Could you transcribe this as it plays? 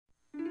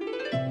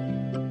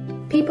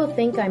People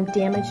think I'm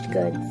damaged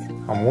goods.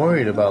 I'm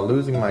worried about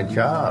losing my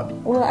job.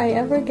 Will I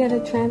ever get a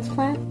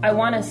transplant? I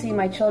want to see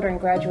my children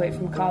graduate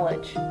from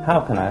college.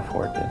 How can I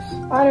afford this?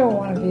 I don't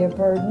want to be a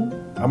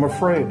burden. I'm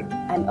afraid.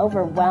 I'm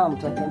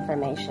overwhelmed with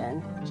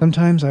information.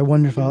 Sometimes I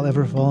wonder if I'll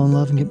ever fall in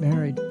love and get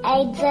married.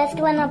 I just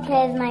want to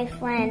play with my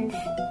friends.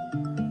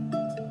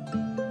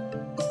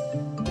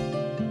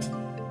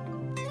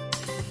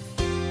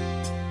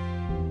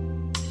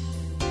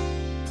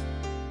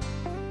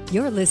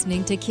 You're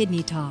listening to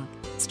Kidney Talk,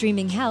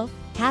 streaming health,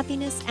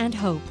 happiness, and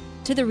hope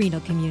to the renal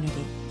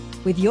community,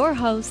 with your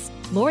hosts,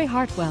 Lori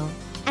Hartwell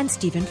and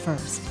Stephen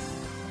Furst.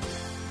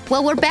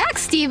 Well, we're back,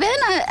 Stephen.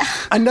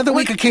 Another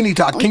week of Kidney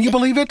Talk. Can you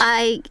believe it?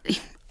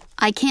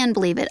 I can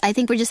believe it. I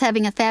think we're just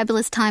having a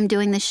fabulous time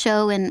doing this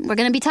show, and we're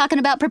going to be talking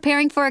about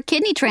preparing for a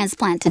kidney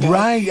transplant today.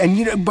 Right,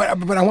 and but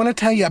I want to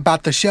tell you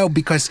about the show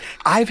because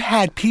I've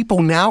had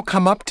people now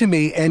come up to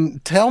me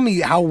and tell me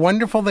how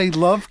wonderful they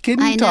love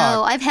Kidney Talk. I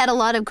know. I've had a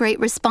lot of great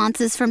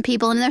responses from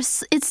people, and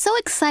it's so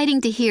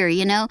exciting to hear.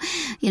 You know,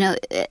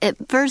 at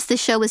first the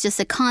show was just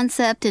a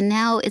concept, and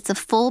now it's a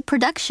full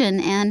production,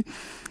 and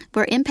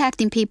we're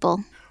impacting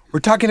people. We're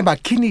talking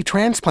about kidney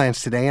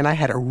transplants today, and I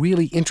had a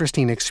really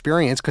interesting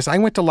experience because I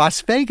went to Las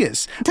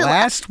Vegas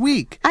last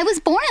week. I was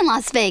born in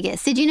Las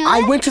Vegas. Did you know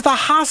that? I went to the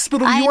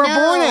hospital you were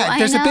born at.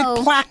 There's a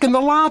big plaque in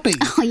the lobby.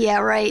 Oh, yeah,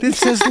 right. It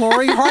says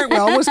Lori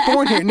Hartwell was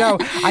born here. No,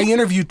 I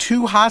interviewed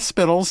 2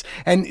 hospitals,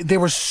 and they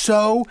were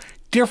so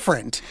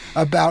different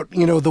about,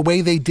 the way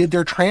they did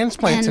their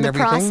transplants and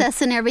everything. And the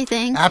process and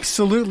everything.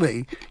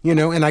 Absolutely.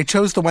 And I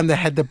chose the one that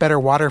had the better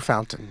water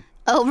fountain.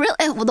 Oh,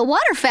 really? Well, the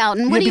water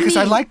fountain? What do you mean? Because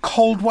I like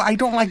cold water. I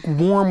don't like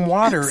warm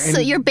water. So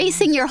you're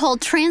basing your whole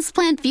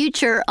transplant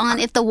future on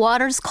if the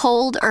water's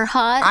cold or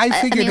hot? I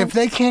figured if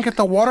they can't get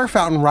the water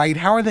fountain right,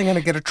 how are they going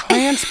to get a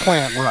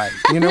transplant right?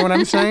 You know what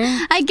I'm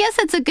saying? I guess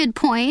that's a good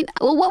point.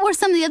 Well, what were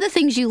some of the other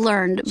things you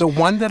learned? The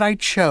one that I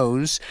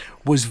chose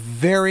was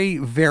very,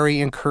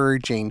 very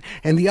encouraging.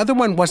 And the other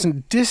one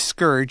wasn't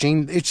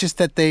discouraging. It's just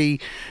that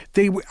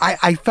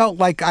I felt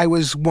like I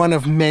was one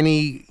of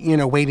many,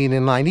 waiting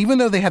in line. Even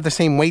though they have the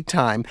same wait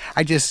time,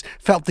 I just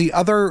felt the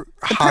other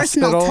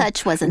hospital personal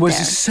touch was there.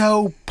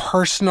 So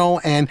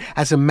personal. And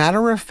as a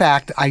matter of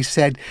fact, I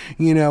said,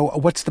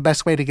 what's the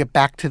best way to get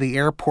back to the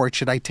airport?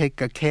 Should I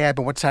take a cab?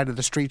 And what side of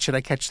the street should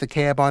I catch the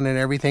cab on and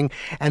everything?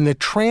 And the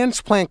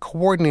transplant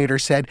coordinator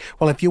said,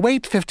 well, if you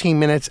wait 15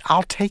 minutes,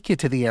 I'll take you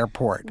to the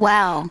airport. Wow.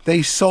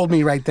 They sold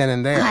me right then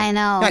and there. I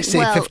know. I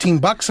saved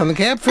 $15 on the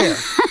cab fare.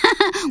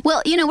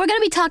 Well, we're going to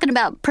be talking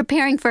about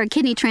preparing for a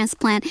kidney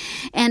transplant,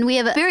 and we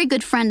have a very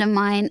good friend of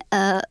mine,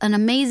 an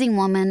amazing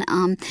woman.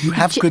 You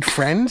have good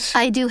friends?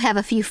 I do have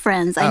a few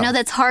friends. I know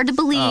that's hard to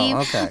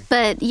believe,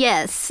 but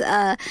yes.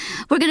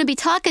 We're going to be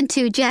talking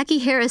to Jackie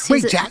Harris.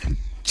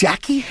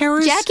 Jackie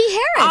Harris? Jackie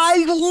Harris.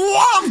 I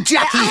love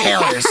Jackie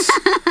Harris.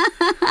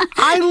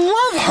 I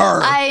love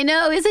her. I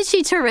know. Isn't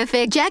she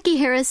terrific? Jackie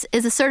Harris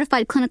is a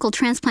certified clinical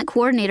transplant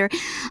coordinator.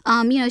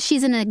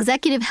 She's an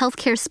executive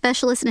healthcare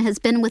specialist and has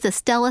been with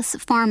Astellas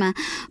Pharma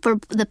for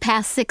the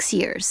past 6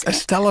 years.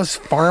 Astellas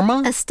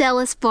Pharma?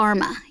 Astellas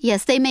Pharma.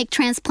 Yes, they make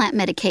transplant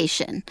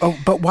medication. Oh,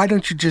 but why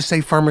don't you just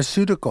say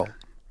pharmaceutical?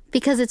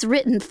 Because it's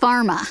written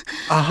pharma.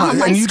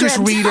 And you just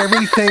read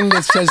everything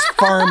that says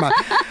pharma.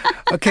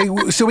 Okay,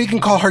 so we can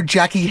call her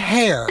Jackie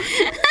Hare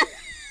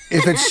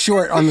if it's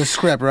short on the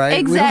script, right?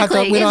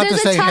 Exactly. We don't have to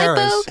say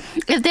Harris.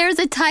 If there's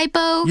a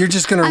typo, you're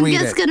just going to read it.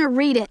 I'm just going to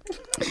read it.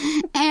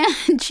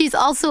 And she's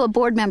also a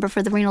board member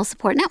for the Renal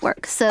Support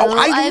Network. So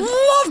I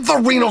love the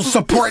Renal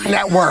Support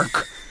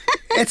Network.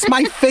 It's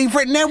my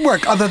favorite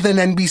network other than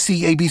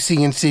NBC,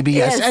 ABC, and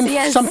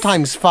CBS,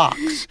 sometimes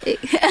Fox.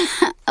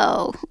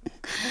 Oh.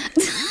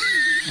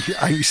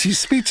 She's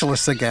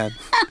speechless again.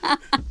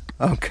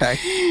 Okay.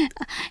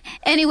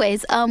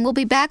 Anyways, we'll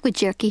be back with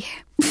Jackie.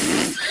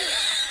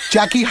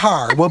 Jackie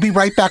Har. We'll be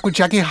right back with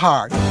Jackie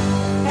Har.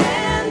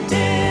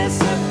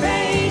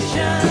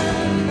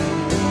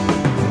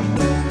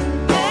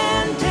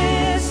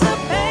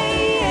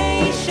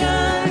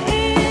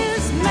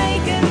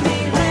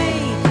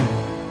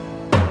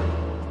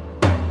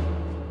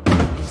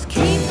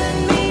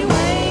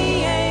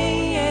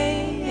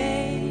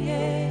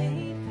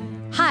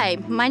 Hi,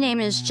 my name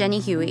is Jenny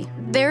Huey.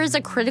 There is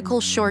a critical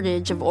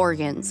shortage of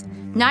organs.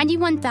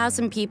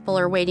 91,000 people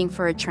are waiting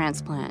for a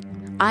transplant.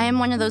 I am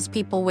one of those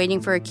people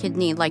waiting for a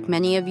kidney like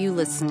many of you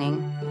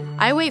listening.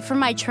 I wait for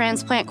my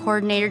transplant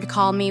coordinator to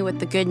call me with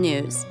the good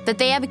news that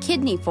they have a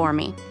kidney for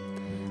me.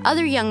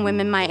 Other young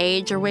women my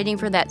age are waiting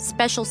for that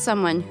special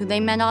someone who they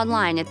met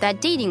online at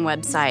that dating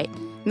website,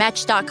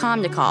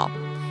 Match.com, to call.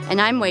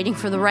 And I'm waiting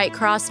for the right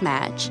cross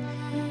match.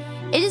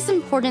 It is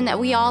important that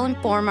we all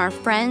inform our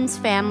friends,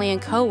 family,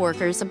 and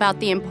coworkers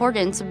about the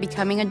importance of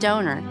becoming a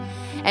donor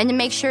and to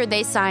make sure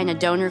they sign a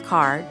donor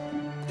card.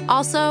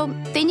 Also,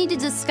 they need to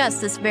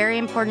discuss this very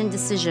important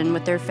decision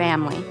with their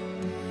family.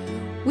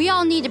 We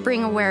all need to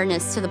bring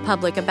awareness to the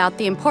public about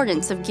the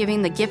importance of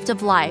giving the gift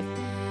of life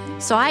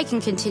so I can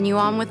continue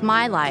on with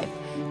my life,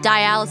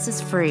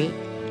 dialysis-free,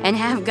 and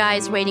have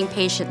guys waiting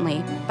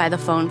patiently by the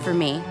phone for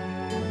me.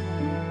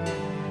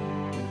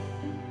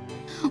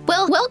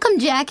 Well, welcome,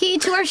 Jackie,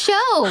 to our show.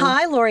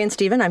 Hi, Lori and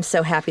Stephen. I'm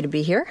so happy to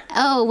be here.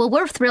 Oh, well,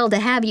 we're thrilled to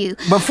have you.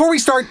 Before we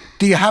start,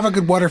 do you have a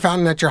good water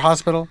fountain at your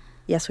hospital?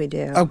 Yes, we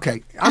do.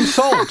 Okay. I'm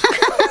sold.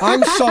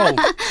 I'm sold.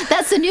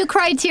 That's the new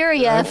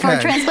criteria for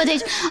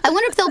transplantation. I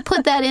wonder if they'll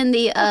put that in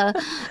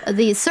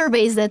the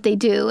surveys that they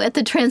do at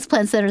the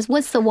transplant centers.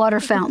 What's the water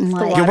fountain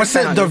like? Yeah, what's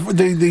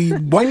the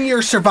 1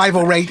 year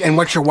survival rate, and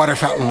what's your water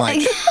fountain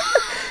like?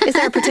 Is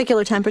there a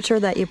particular temperature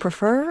that you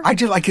prefer? I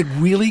just like it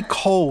really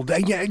cold.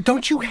 Yeah,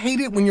 don't you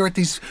hate it when you're at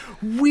these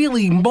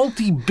really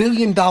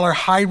multi-billion-dollar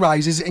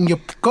high-rises and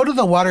you go to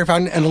the water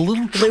fountain and a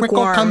little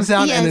trickle comes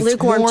out and it's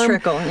lukewarm warm?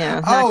 Trickle.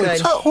 Yeah, oh, not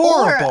it's good.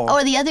 horrible.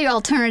 Or the other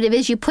alternative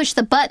is you push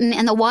the button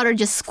and the water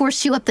just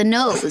squirts you up the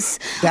nose.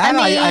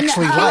 I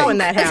actually like. When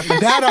that happens.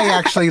 That I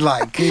actually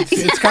like.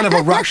 It's kind of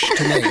a rush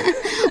to me.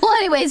 Well,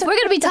 anyways, we're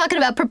going to be talking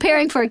about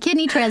preparing for a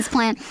kidney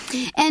transplant.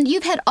 And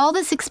you've had all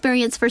this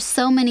experience for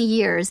so many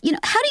years. You know,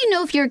 how do you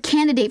know if you're a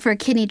candidate for a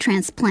kidney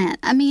transplant?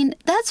 I mean,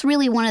 that's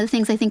really one of the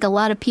things I think a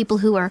lot of people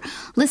who are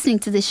listening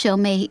to this show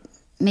may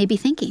be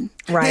thinking.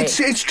 Right.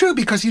 It's true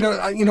because,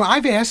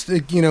 I've asked,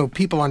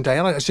 people on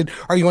dialysis, I said,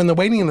 are you on the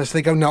waiting list?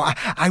 They go, no,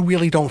 I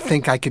really don't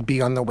think I could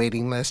be on the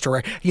waiting list,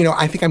 or,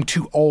 I think I'm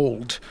too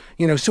old.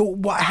 So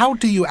how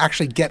do you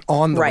actually get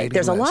on the waiting list?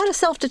 There's a lot of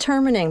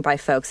self-determining by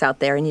folks out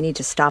there, and you need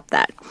to stop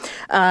that.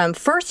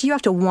 First, you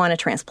have to want a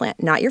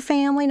transplant. Not your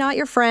family, not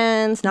your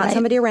friends, not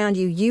somebody around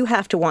you. You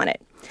have to want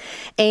it.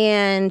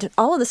 And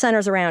all of the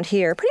centers around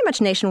here, pretty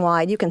much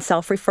nationwide, you can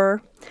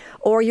self-refer,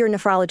 or your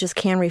nephrologist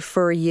can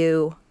refer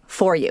you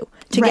for you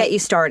to get you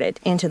started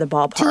into the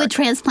ballpark. To a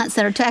transplant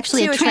center, to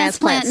actually a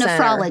transplant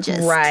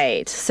nephrologist.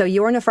 Right. So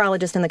your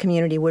nephrologist in the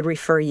community would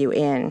refer you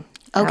in.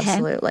 Okay.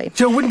 Absolutely.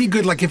 So it wouldn't be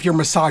good, like, if your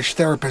massage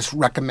therapist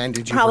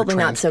recommended you Probably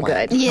for a not so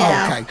transplant. good.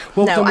 Yeah. Okay.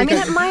 Well, no, I mean,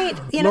 it might,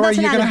 Laura, that's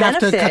an you're added going to have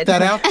to cut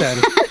that out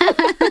then.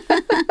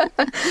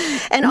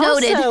 And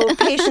Noted. also,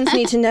 patients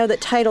need to know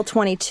that Title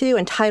 22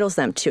 entitles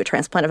them to a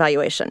transplant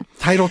evaluation.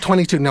 Title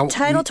 22. Now,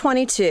 Title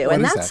 22,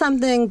 and that's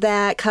something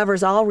that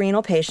covers all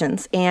renal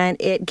patients, and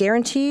it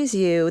guarantees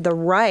you the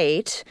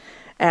right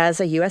as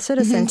a U.S.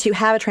 citizen to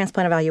have a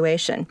transplant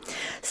evaluation.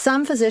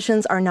 Some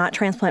physicians are not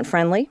transplant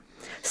friendly.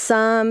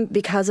 Some,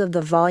 because of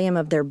the volume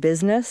of their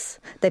business,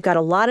 they've got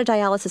a lot of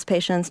dialysis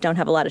patients, don't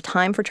have a lot of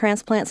time for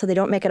transplant, so they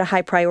don't make it a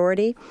high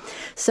priority.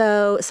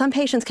 So some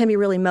patients can be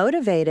really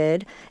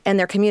motivated, and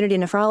their community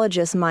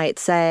nephrologist might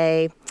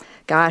say,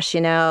 gosh,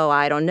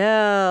 I don't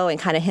know, and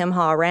kind of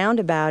hem-haw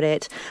around about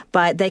it,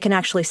 but they can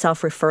actually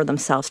self-refer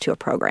themselves to a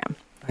program.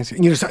 I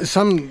see.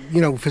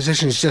 Some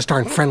physicians just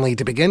aren't friendly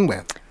to begin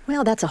with.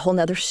 Well, that's a whole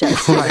nother show.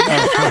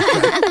 Right.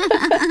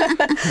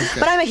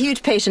 But I'm a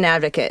huge patient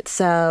advocate,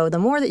 so the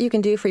more that you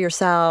can do for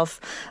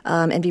yourself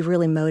and be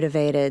really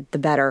motivated, the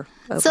better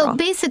overall. So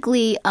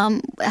basically,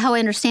 how I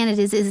understand it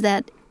is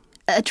that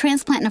a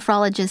transplant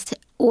nephrologist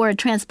or a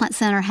transplant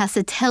center has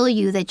to tell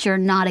you that you're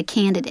not a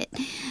candidate,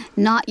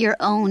 not your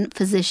own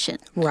physician.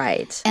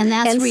 Right. And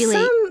that's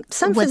really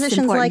some what's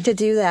physicians important. like to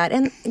do that.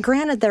 And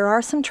granted, there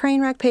are some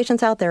train wreck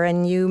patients out there,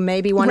 and you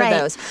may be one of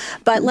those.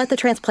 But let the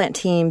transplant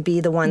team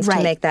be the ones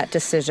to make that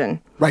decision.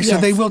 Right, so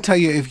they will tell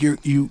you if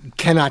you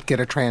cannot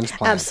get a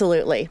transplant.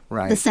 Absolutely.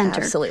 Right. The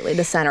center. Absolutely,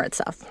 the center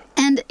itself.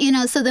 And,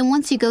 so then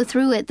once you go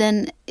through it,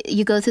 then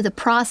you go through the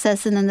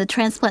process, and then the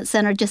transplant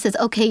center just says,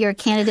 okay, you're a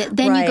candidate.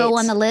 Then you go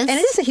on the list. And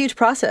it is a huge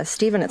process.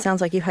 Stephen, it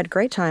sounds like you had a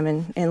great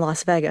time in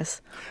Las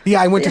Vegas.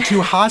 Yeah, I went to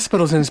 2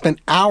 hospitals and spent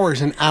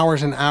hours and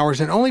hours and hours,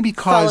 and only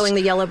because... Following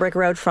the yellow brick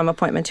road from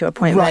appointment to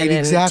appointment. Right,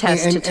 exactly. And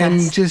test to test.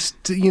 And just,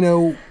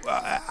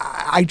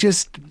 I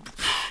just...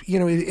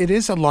 it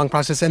is a long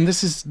process, and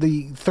this is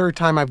the 3rd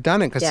time I've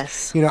done it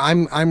because,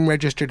 I'm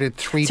registered at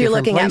 3 so different places. So you're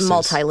looking at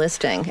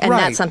multi-listing, and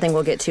that's something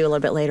we'll get to a little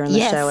bit later in the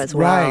show as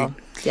well. Right.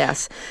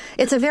 Yes.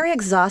 It's a very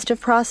exhaustive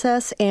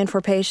process, and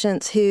for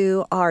patients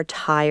who are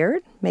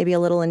tired, maybe a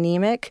little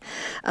anemic,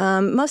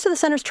 most of the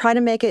centers try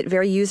to make it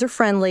very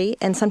user-friendly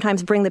and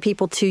sometimes bring the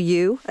people to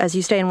you as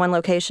you stay in one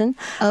location.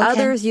 Okay.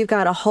 Others, you've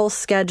got a whole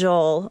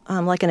schedule,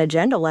 like an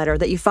agenda letter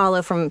that you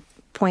follow from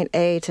point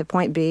A to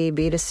point B,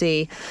 B to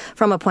C,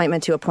 from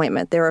appointment to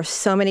appointment. There are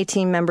so many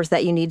team members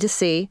that you need to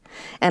see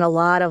and a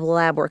lot of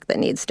lab work that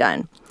needs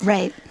done.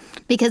 Right.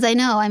 Because I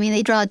know,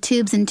 they draw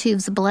tubes and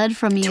tubes of blood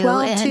from you.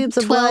 12 tubes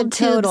of blood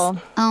total.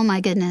 Oh, my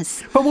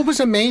goodness. But what was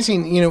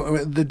amazing,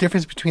 the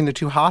difference between the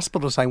 2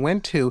 hospitals I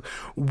went to,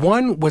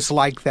 one was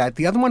like that.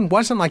 The other one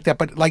wasn't like that.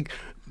 But like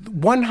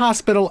one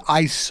hospital,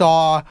 I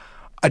saw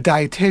a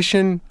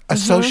dietitian, a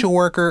social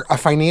worker, a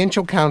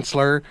financial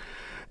counselor,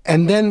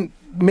 and then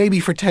maybe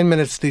for 10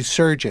 minutes the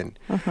surgeon.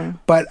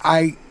 But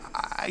I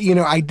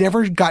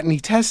never got any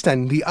tests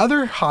done. The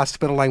other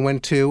hospital I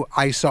went to,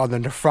 I saw the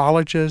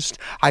nephrologist,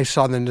 I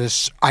saw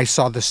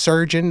the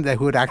surgeon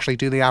who would actually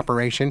do the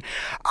operation.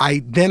 I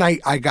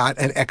got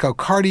an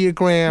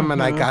echocardiogram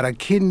and I got a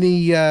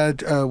kidney ultrasound.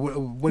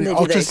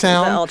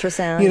 The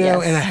ultrasound,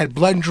 yes. And I had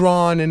blood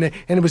drawn, and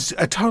it was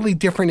a totally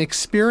different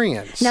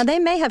experience. Now, they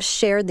may have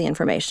shared the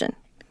information.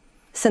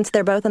 since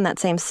they're both in that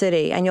same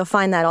city. And you'll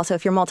find that also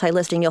if you're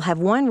multi-listing, you'll have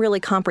one really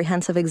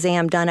comprehensive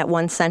exam done at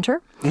one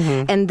center.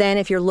 And then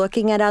if you're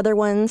looking at other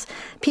ones,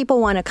 people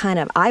want to kind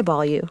of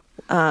eyeball you.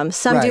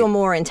 Some do a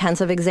more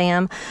intensive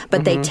exam,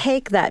 but they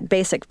take that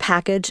basic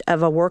package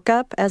of a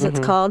workup, as it's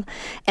called,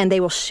 and they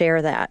will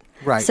share that.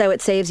 Right. So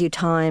it saves you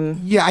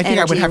time. Yeah, I think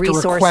energy, I would have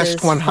to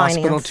request one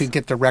hospital finance. to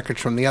get the records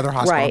from the other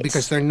hospital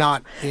because they're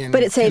not in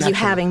But it saves you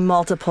connection. having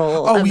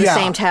multiple of the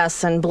same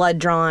tests and blood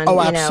drawn. Oh,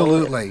 you know,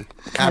 absolutely.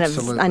 kind of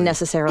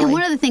unnecessarily. And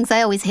one of the things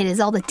I always hate is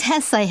all the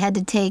tests I had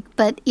to take,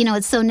 but, you know,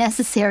 it's so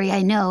necessary,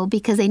 I know,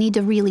 because they need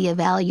to really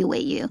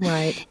evaluate you.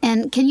 Right.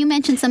 And can you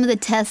mention some of the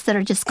tests that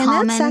are just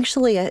common? And that's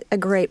actually a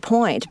great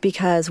point,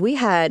 because we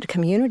had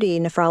community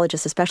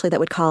nephrologists especially that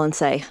would call and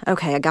say,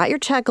 okay, I got your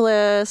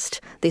checklist,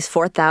 these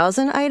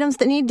 4,000 items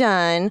that need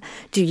done.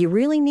 Do you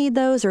really need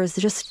those, or is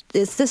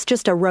this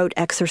just a rote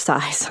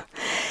exercise?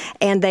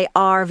 And they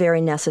are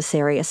very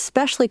necessary,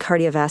 especially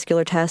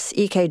cardiovascular tests,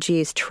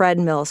 EKGs,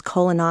 treadmills,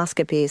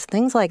 colonoscopies,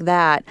 things like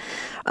that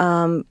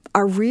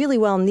are really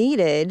well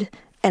needed,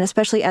 and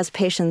especially as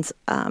patients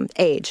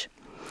age,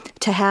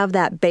 to have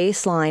that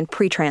baseline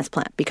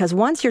pre-transplant. Because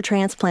once you're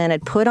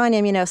transplanted, put on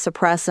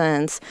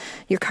immunosuppressants,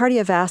 your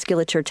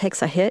cardiovasculature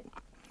takes a hit.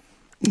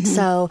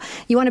 So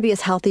you want to be as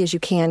healthy as you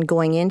can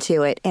going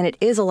into it. And it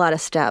is a lot of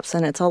steps,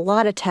 and it's a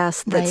lot of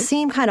tests that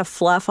seem kind of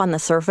fluff on the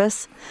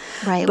surface.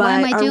 Right.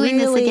 Why am I doing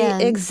this again?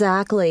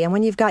 Exactly. And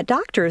when you've got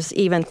doctors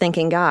even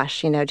thinking,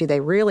 gosh, you know, do they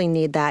really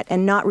need that?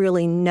 And not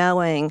really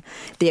knowing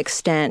the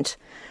extent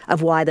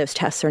of why those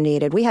tests are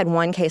needed. We had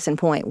one case in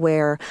point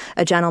where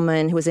a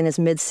gentleman who was in his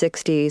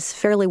mid-60s,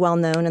 fairly well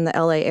known in the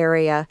LA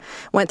area,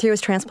 went through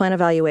his transplant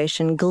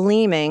evaluation,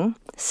 gleaming.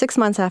 6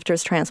 months after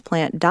his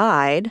transplant,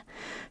 died.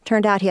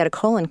 Turned out he had a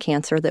colon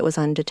cancer that was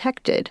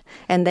undetected.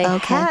 And they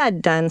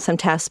had done some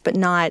tests, but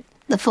not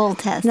the full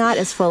test. Not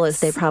as full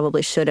as they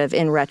probably should have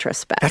in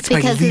retrospect. That's my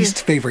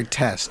least favorite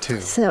test, too.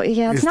 So,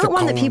 yeah, it's not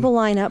one that people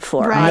line up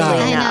for. Right,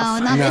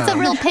 I know. It's a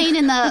real pain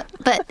in the...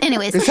 But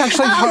anyways. It's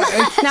actually...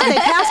 Now, they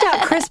passed out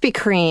Krispy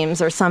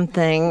Kremes or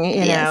something,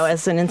 you know,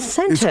 as an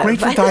incentive. It's great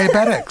for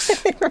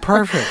diabetics.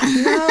 Perfect.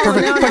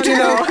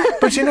 Perfect.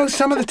 But you know,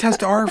 some of the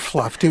tests are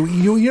fluff, too.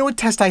 You know what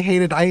test I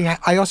hated?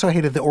 I also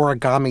hated the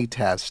origami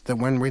test, the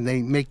one where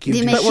they make you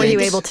do But were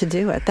you able to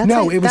do it? That's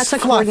it was that's a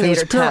fluff.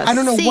 coordinator test. I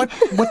don't know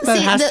what that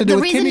has to do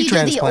with kidney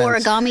transplants. The reason you do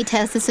the origami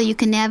test is so you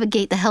can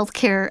navigate the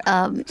healthcare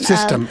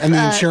system and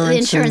the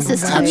insurance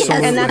system.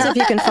 Absolutely. And that's if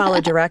you can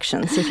follow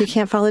directions. If you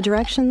can't follow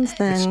directions,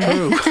 then... It's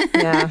true.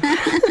 Yeah.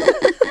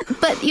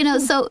 But, you know,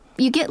 so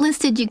you get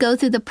listed, you go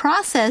through the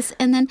process,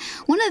 and then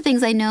one of the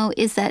things I know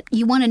is that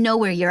you want to know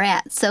where you're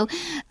at. So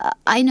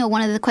I know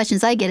one of the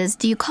questions I get is,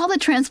 do you call the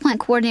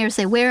transplant coordinator and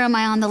say, where am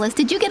I on the list?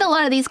 Did you get a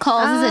lot of these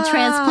calls as a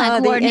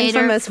transplant coordinator? The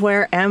infamous,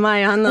 where am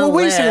I on the list? Well,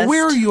 wait a second.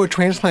 Where are you a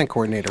transplant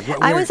coordinator?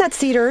 I was at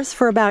Cedars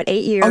for about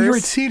 8 years. Oh, you were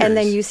at Cedars. And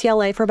then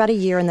UCLA for about a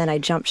year, and then I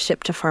jumped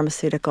ship to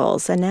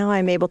pharmaceuticals. And now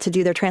I'm able to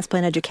do their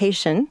transplant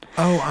education.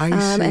 Oh, I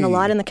see. And a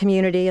lot in the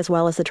community as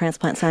well as the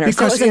transplant center.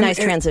 So it was a nice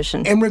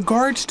transition. In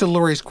regards to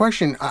Lori's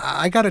question,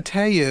 I got to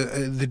tell you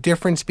the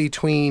difference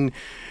between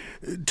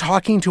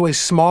talking to a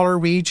smaller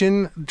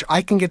region.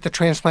 I can get the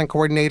transplant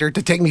coordinator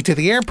to take me to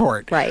the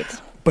airport. Right.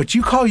 But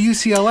you call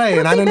UCLA,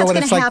 and I don't know what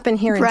it's like. That's going to happen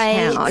here in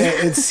town.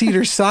 It's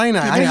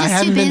Cedars-Sinai. I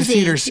haven't been to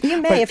Cedars. You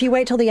may, if you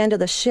wait till the end of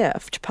the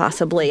shift,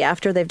 possibly,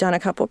 after they've done a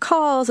couple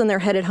calls and they're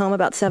headed home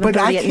about 7:30 at night. But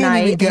I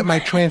can't even get my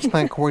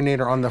transplant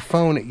coordinator on the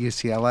phone at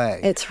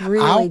UCLA. It's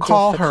really I'll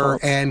call her,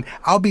 difficult. and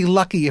I'll be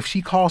lucky if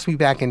she calls me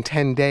back in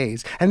 10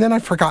 days, and then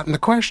I've forgotten the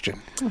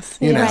question.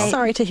 You know?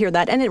 Sorry to hear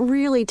that. And it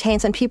really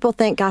taints, and people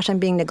think, gosh, I'm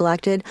being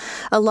neglected.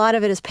 A lot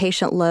of it is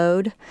patient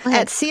load.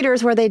 At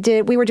Cedars, where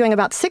we were doing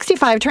about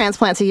 65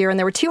 transplants a year, and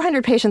there were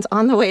 200 patients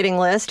on the waiting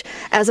list,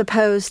 as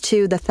opposed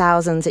to the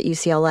thousands at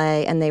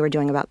UCLA, and they were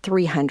doing about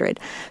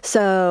 300.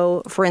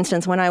 So, for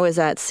instance, when I was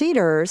at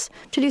Cedars,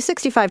 to do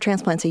 65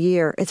 transplants a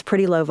year, it's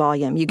pretty low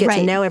volume. You get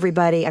to know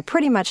everybody. I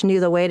pretty much knew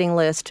the waiting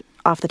list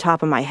off the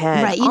top of my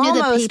head. Right, you knew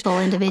the people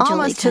individually.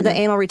 Almost to the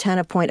anal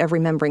retentive point of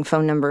remembering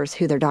phone numbers,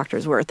 who their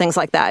doctors were, things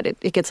like that.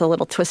 It gets a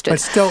little twisted.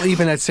 But still,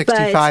 even at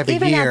 65 a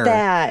year,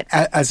 at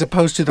that, as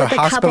opposed to the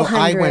hospital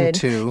I went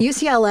to.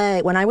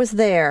 UCLA, when I was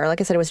there,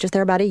 like I said, I was just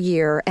there about a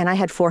year, and I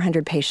had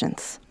 400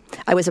 patients.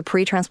 I was a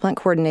pre-transplant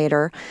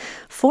coordinator.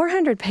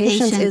 400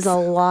 patients is a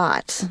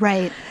lot.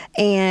 Right.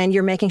 And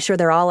you're making sure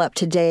they're all up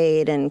to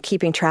date and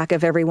keeping track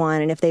of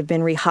everyone, and if they've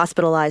been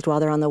rehospitalized while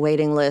they're on the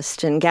waiting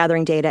list, and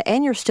gathering data,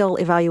 and you're still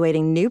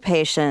evaluating new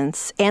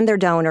patients and their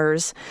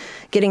donors,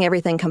 getting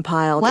everything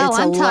compiled. Wow, it's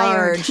a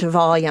large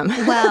volume.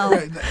 Wow.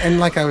 And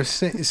like I was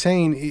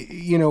saying,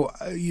 you know,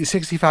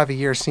 65 a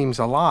year seems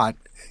a lot.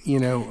 You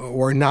know,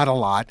 or not a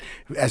lot,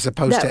 as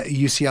opposed to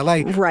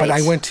UCLA. Right. But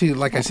I went to,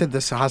 like I said,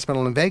 this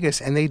hospital in Vegas,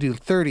 and they do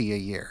 30 a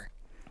year.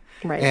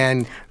 Right.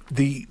 And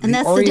And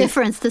that's the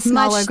difference, the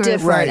smaller much group.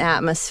 different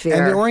atmosphere.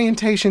 And the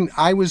orientation,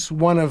 I was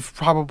one of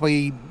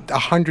probably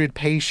 100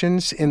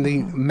 patients in the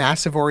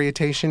massive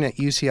orientation at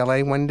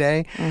UCLA one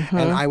day. Mm-hmm.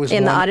 And I was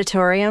in the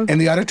auditorium. In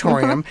the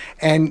auditorium.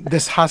 And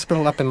this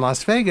hospital up in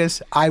Las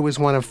Vegas, I was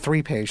one of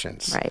 3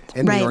 patients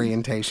in the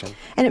orientation.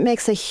 And it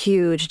makes a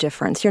huge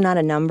difference. You're not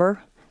a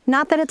number.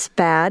 Not that it's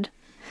bad.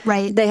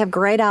 Right. They have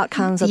great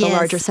outcomes at the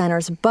larger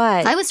centers,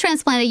 but... I was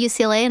transplanted at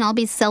UCLA, and I'll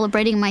be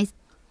celebrating my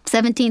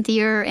 17th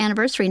year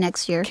anniversary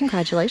next year.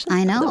 Congratulations.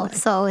 I know.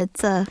 So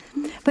it's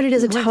But it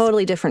is a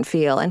totally different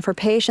feel. And for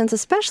patients,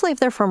 especially if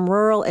they're from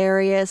rural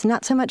areas,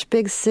 not so much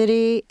big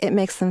city, it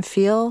makes them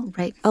feel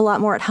a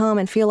lot more at home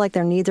and feel like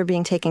their needs are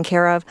being taken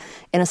care of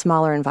in a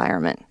smaller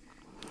environment.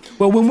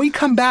 Well, when we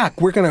come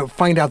back, we're going to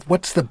find out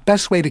what's the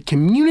best way to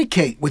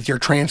communicate with your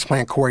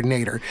transplant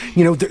coordinator.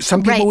 You know,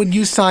 some people would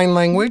use sign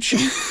language.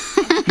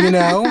 You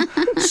know,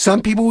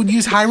 some people would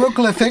use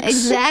hieroglyphics.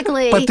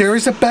 Exactly. But there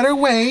is a better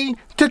way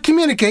to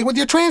communicate with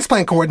your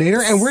transplant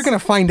coordinator, and we're going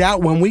to find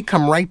out when we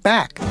come right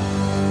back.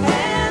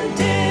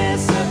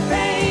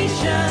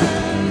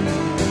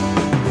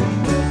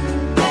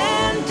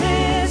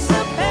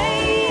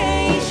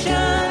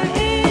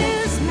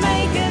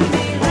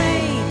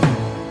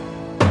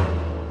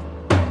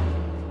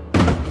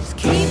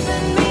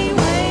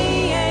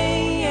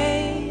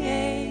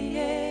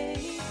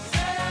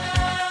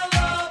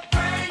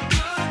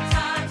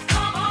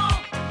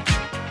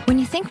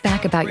 Think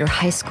back about your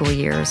high school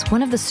years,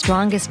 one of the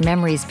strongest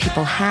memories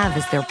people have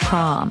is their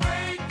prom.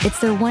 It's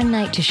their one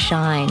night to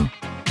shine,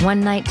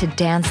 one night to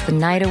dance the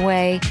night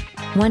away,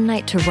 one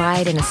night to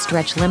ride in a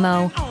stretch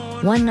limo,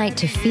 one night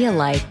to feel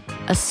like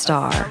a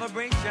star.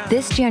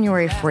 This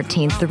January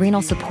 14th, the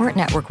Renal Support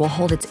Network will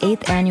hold its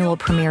 8th annual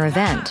premier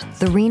event,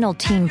 the Renal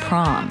Teen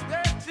Prom.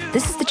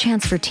 This is the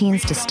chance for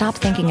teens to stop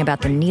thinking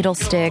about the needle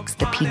sticks,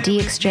 the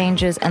PD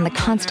exchanges, and the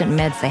constant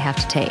meds they have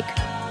to take.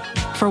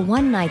 For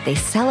one night, they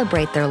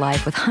celebrate their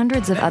life with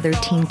hundreds of other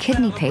teen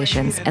kidney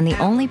patients, and the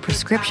only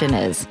prescription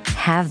is,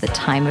 have the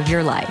time of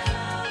your life.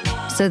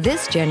 So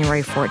this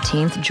January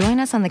 14th, join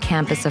us on the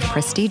campus of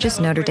prestigious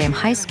Notre Dame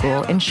High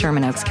School in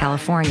Sherman Oaks,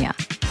 California.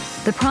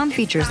 The prom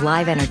features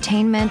live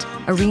entertainment,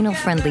 a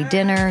renal-friendly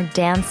dinner,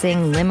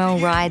 dancing, limo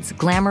rides,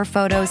 glamour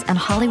photos, and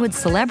Hollywood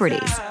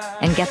celebrities.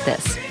 And get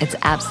this, it's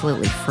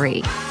absolutely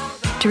free.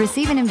 To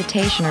receive an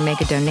invitation or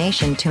make a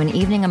donation to an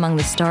Evening Among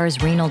the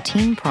Stars Renal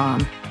Teen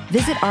Prom,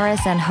 visit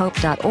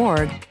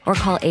rsnhope.org or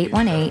call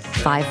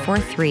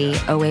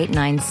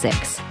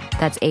 818-543-0896.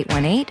 That's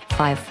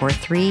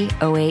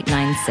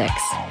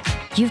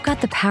 818-543-0896. You've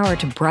got the power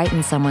to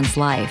brighten someone's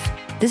life.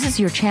 This is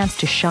your chance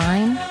to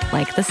shine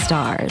like the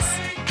stars.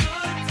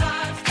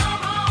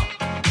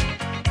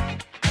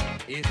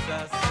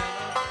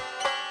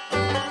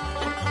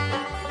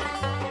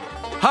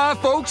 Hi,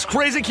 folks.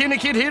 Crazy Kidney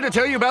Kid here to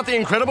tell you about the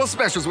incredible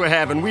specials we're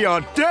having. We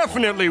are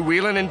definitely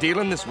wheeling and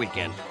dealing this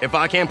weekend. If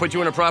I can't put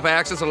you in a proper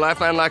access, a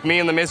lifeline like me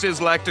and the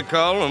missus like to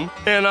call them,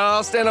 and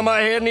I'll stand on my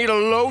head and eat a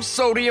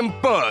low-sodium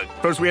bug.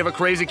 First, we have a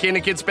Crazy Kidney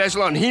Kid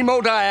special on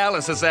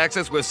hemodialysis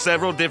access with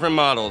several different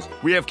models.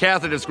 We have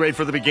catheters great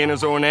for the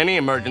beginners or in any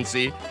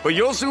emergency, but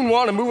you'll soon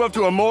want to move up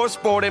to a more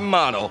sporty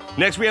model.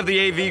 Next, we have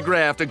the AV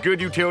graft, a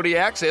good utility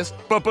access,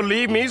 but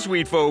believe me,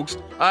 sweet folks,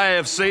 I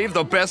have saved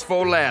the best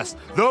for last.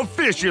 The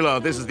fistula.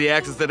 This is the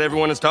access that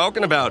everyone is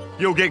talking about.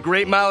 You'll get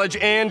great mileage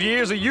and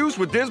years of use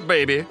with this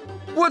baby.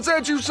 What's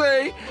that you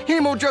say?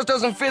 Hemo just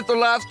doesn't fit the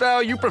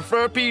lifestyle you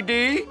prefer,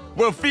 PD?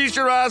 Well, feast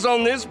your eyes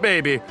on this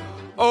baby.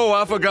 Oh,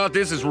 I forgot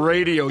this is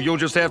radio. You'll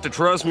just have to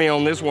trust me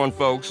on this one,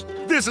 folks.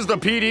 This is the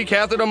PD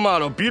catheter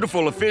model.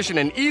 Beautiful, efficient,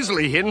 and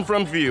easily hidden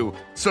from view.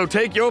 So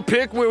take your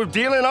pick. We're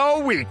dealing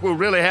all week. We'll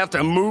really have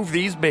to move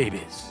these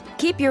babies.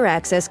 Keep your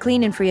access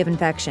clean and free of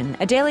infection.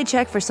 A daily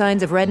check for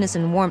signs of redness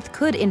and warmth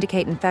could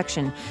indicate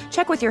infection.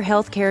 Check with your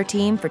healthcare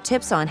team for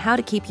tips on how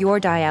to keep your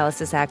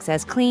dialysis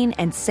access clean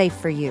and safe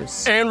for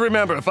use. And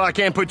remember, if I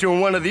can't put you on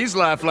one of these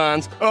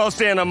lifelines, I'll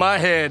stand on my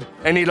head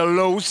and eat a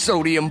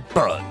low-sodium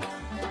bug.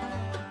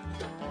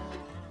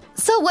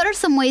 So what are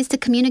some ways to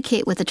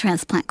communicate with a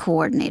transplant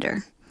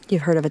coordinator?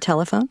 You've heard of a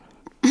telephone?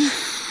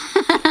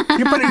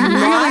 Yeah, but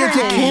really, if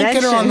you can't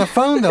get her on the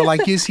phone, though, like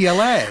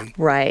UCLA.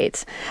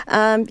 Right.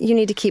 You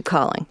need to keep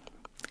calling.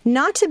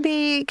 Not to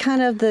be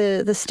kind of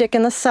the stick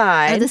in the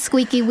side. Or the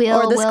squeaky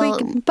wheel.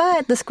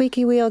 But the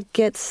squeaky wheel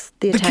gets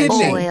the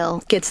attention.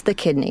 Oil. Gets the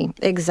kidney.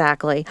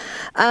 Exactly.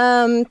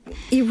 You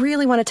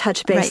really want to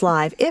touch base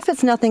live, if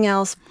it's nothing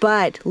else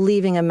but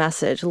leaving a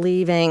message,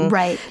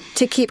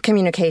 to keep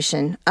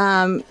communication.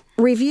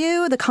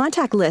 Review the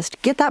contact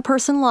list. Get that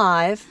person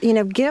live.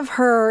 Give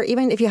her,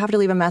 even if you have to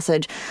leave a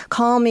message,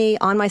 call me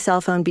on my cell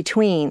phone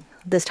between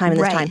this time and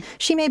this Right. time.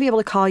 She may be able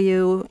to call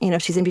you,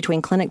 if she's in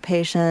between clinic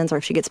patients or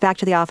if she gets back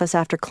to the office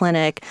after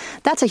clinic.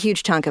 That's a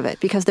huge chunk of it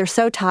because they're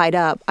so tied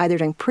up either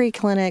during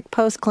pre-clinic,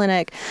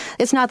 post-clinic.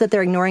 It's not that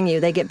they're ignoring you.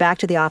 They get back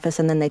to the office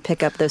and then they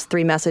pick up those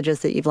 3 messages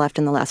that you've left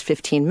in the last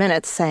 15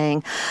 minutes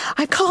saying,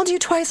 I called you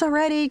twice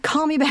already.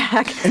 Call me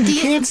back. And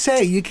you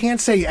can't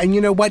say, and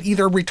you know what,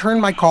 either return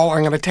my call or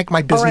I'm going to take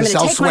my business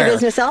elsewhere. Take my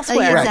business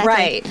elsewhere. Exactly.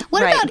 Right.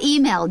 What right. about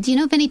email? Do you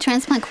know if any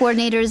transplant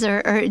coordinators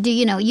or do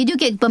you know? You do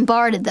get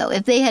bombarded, though.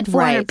 If they had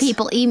 400 Right.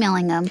 people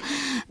emailing them,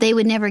 they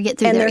would never get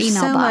through and their there's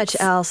email so box. much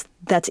else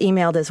that's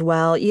emailed as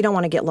well. You don't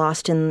want to get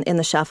lost in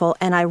the shuffle.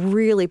 And I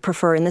really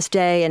prefer, in this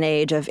day and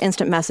age of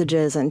instant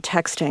messages and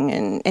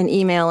texting and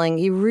emailing,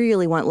 you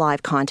really want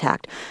live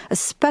contact,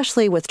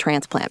 especially with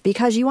transplant,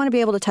 because you want to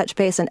be able to touch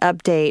base and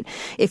update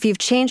if you've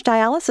changed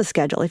dialysis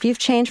schedule. If you've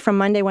changed from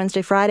Monday,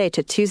 Wednesday, Friday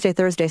to Tuesday,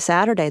 Thursday,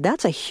 Saturday,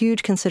 that's a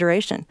huge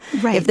consideration.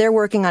 Right. If they're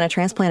working on a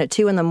transplant at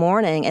 2 a.m.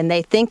 and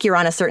they think you're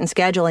on a certain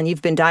schedule and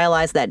you've been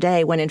dialyzed that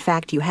day when in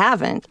fact you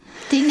haven't.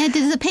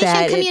 Does the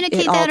patient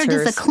communicate that or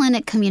does the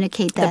clinic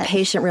communicate that? The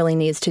patient really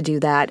needs to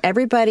do that.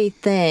 Everybody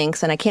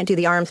thinks, and I can't do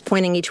the arms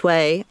pointing each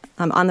way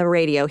on the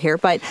radio here,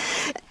 but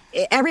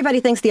everybody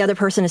thinks the other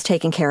person is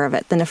taking care of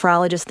it. The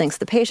nephrologist thinks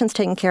the patient's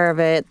taking care of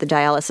it. The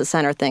dialysis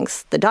center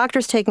thinks the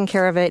doctor's taking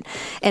care of it.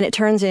 And it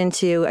turns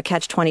into a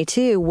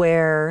catch-22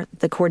 where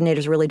the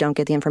coordinators really don't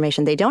get the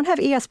information. They don't have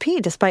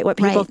ESP, despite what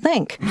people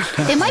think.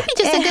 It might be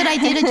just a good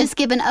idea to just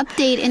give an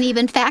update and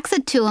even fax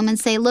it to them and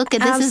say, look,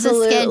 this is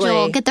the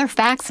schedule. Get their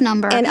fax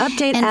number. And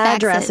update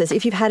addresses.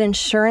 If you've had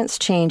insurance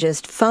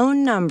changes,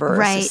 phone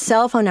numbers,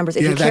 cell phone numbers.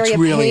 If you carry a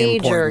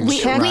pager,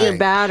 check your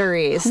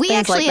batteries. We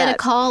actually had that. a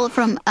call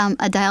from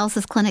a dialysis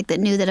clinic that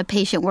knew that a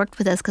patient worked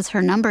with us because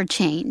her number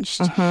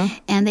changed.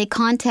 And they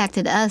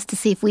contacted us to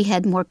see if we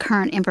had more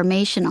current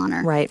information on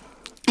her. Right.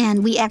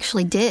 And we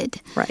actually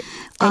did. Right.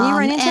 And you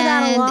run into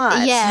that a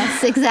lot.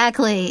 Yes,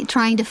 exactly.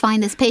 Trying to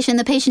find this patient.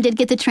 The patient did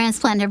get the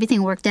transplant and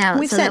everything worked out.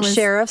 We've sent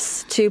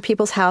sheriffs to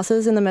people's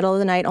houses in the middle of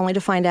the night only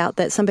to find out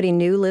that somebody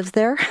new lives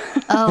there.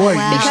 Oh,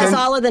 wow. Because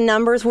all of the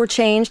numbers were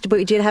changed, but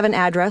we did have an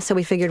address, so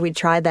we figured we'd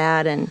try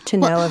that and to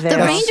no avail.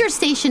 The ranger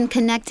station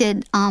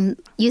connected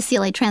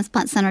UCLA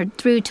Transplant Center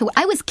through to...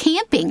 I was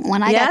camping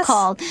when I got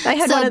called. I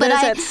had one of those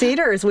at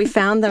Cedars. We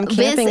found them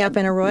camping up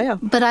in Arroyo.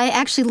 But I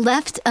actually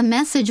left a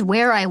message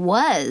where I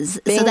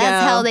was. Bingo. So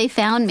that's how they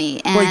found me.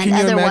 And Wait,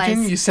 can you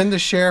imagine? You send the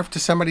sheriff to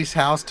somebody's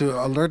house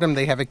to alert them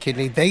they have a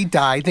kidney. They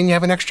die, then you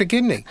have an extra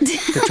kidney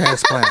to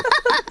transplant.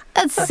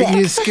 That's sick.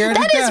 You're scared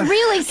That is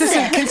really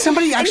sick. Can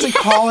somebody actually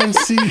call and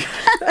see?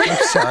 I'm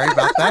sorry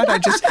about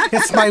that.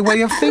 It's my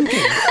way of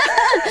thinking.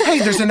 Hey,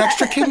 there's an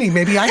extra kidney.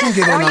 Maybe I can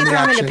get in on the action. Or you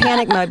throw them into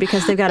panic mode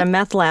because they've got a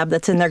meth lab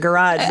that's in their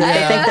garage and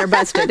they think they're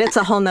busted. It's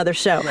a whole nother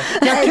show.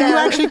 Now, can you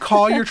actually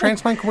call your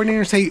transplant coordinator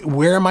and say,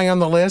 where am I on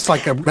the list?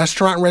 Like a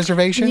restaurant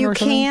reservation or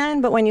something? You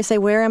can, but when you say,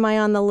 where am I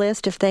on the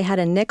list, if they had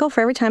a nickel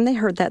for every time they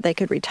heard that, they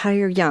could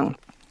retire young.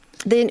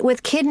 Then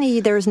with kidney,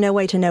 there's no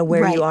way to know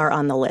where you are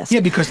on the list.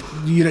 Yeah, because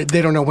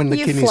they don't know when the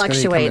kidney's going to come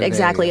fluctuate,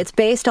 exactly. It's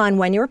based on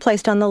when you were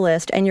placed on the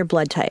list and your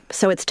blood type.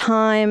 So it's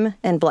time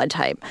and blood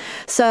type.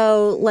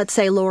 So let's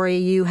say, Lori,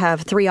 you have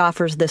 3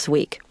 offers this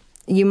week.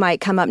 You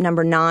might come up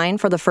number 9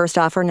 for the first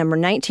offer, number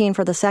 19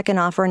 for the second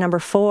offer, number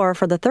 4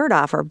 for the third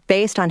offer,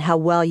 based on how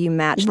well you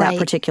match that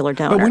particular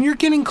donor. But when you're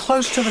getting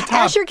close to the top...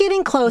 As you're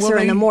getting closer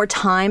and the more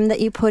time that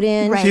you put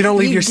in... So you don't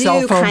leave your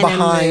cell phone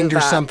behind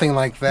or something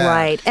like that.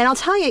 Right. And I'll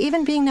tell you,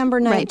 even being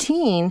number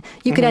 19,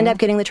 you could end up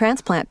getting the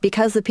transplant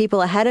because the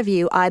people ahead of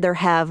you either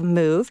have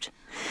moved...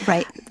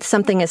 Right.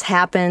 Something has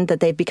happened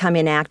that they've become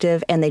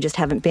inactive and they just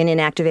haven't been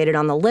inactivated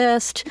on the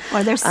list.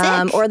 Or they're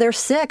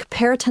sick.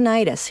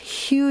 Peritonitis,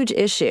 huge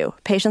issue.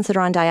 Patients that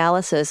are on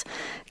dialysis,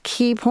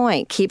 key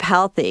point, keep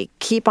healthy,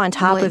 keep on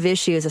top of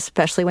issues,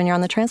 especially when you're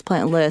on the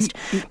transplant list,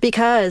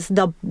 because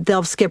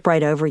they'll skip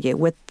right over you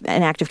with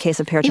an active case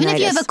of peritonitis. Even if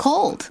you have a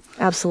cold.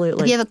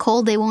 Absolutely. If you have a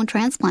cold, they won't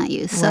transplant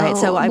you. So, right.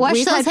 So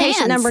wash those patient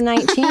hands. number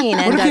 19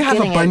 What if you have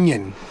a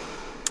bunion?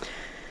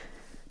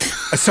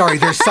 Sorry,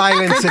 there's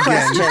silence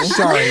again.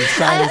 Sorry,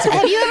 silence again.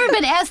 Have you ever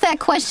been asked that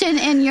question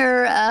in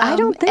your I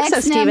don't think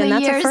so, Stephen.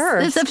 That's years? a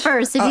first. It's a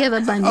first if you have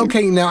a bunion.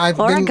 Okay, now I've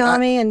been...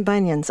 Origami and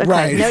bunions. Okay,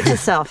 right. Note to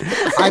self.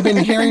 I've been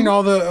hearing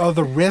all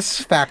the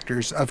risk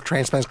factors of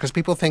transplants because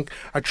people think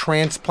a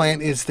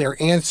transplant is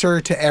their answer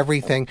to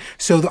everything.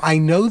 So I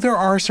know there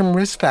are some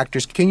risk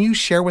factors. Can you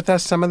share with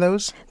us some of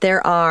those?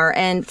 There are.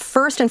 And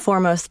first and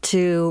foremost,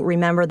 to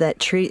remember that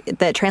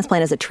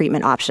transplant is a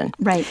treatment option.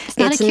 Right.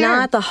 It's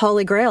not the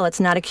holy grail. It's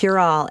not a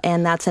cure-all.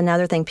 And that's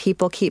another thing.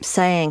 People keep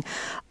saying,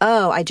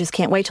 oh, I just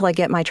can't wait till I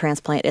get my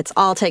transplant. It's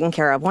all taken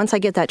care of. Once I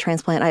get that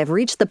transplant, I have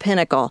reached the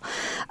pinnacle.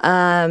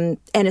 And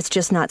it's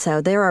just not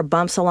so. There are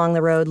bumps along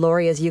the road,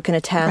 Lori, as you can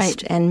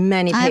attest, and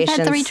many patients. I've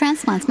had 3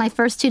 transplants. My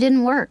first 2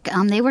 didn't work.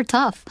 They were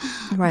tough.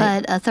 Right.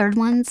 But a third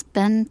one's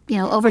been,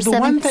 over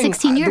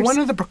 16 years. One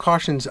of the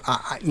precautions,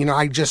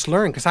 I just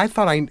learned, because I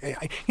thought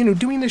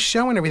doing this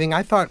show and everything,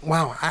 I thought,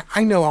 wow,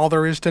 I know all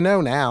there is to know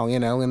now,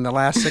 in the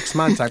last 6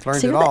 months I've learned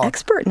so it you're all. the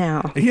expert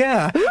now. Yeah.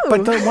 Yeah,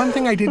 but the one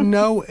thing I didn't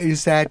know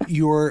is that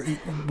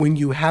when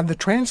you have the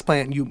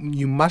transplant,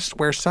 you must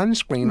wear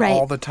sunscreen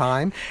all the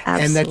time,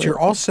 and that you're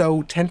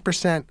also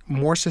 10%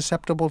 more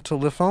susceptible to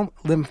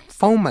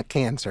lymphoma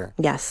cancer.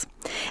 Yes.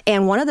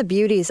 And one of the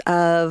beauties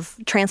of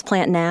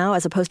transplant now,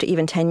 as opposed to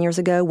even 10 years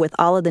ago, with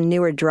all of the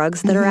newer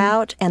drugs that are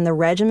out and the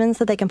regimens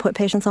that they can put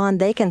patients on,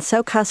 they can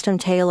so custom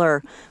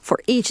tailor for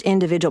each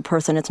individual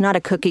person. It's not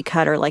a cookie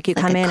cutter, like you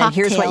come in and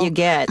here's what you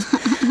get.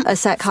 A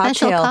set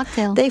cocktail.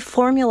 They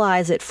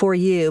formalize it for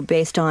you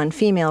based on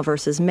female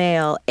versus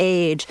male,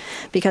 age,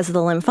 because the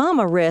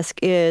lymphoma risk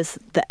is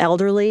the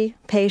elderly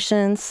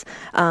patients,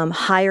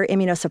 higher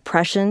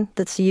immunosuppression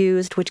that's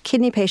used, which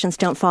kidney patients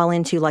don't fall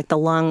into, like the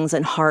lungs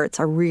and hearts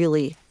are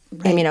really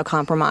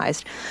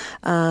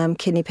immunocompromised.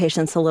 Kidney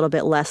patients a little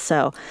bit less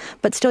so.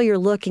 But still, you're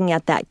looking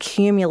at that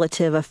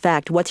cumulative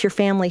effect. What's your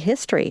family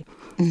history?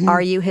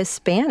 Are you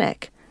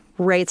Hispanic?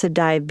 Rates of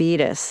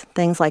diabetes,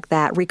 things like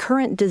that.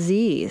 Recurrent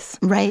disease.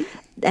 Right.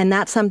 And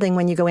that's something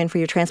when you go in for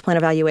your transplant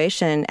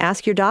evaluation,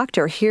 ask your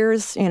doctor,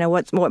 here's,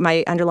 what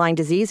my underlying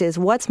disease is.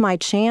 What's my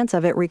chance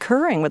of it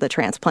recurring with a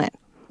transplant?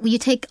 You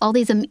take all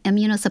these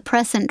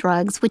immunosuppressant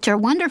drugs, which are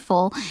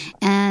wonderful,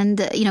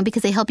 and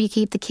because they help you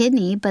keep the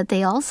kidney, but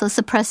they also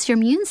suppress your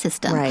immune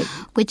system,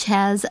 which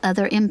has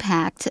other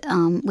impact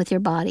with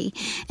your body.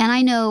 And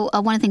I know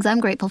one of the things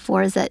I'm grateful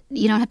for is that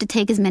you don't have to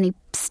take as many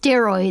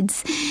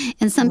steroids,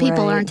 and some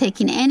people aren't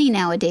taking any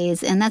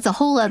nowadays, and that's a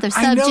whole other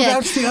subject. I know,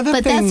 that's the other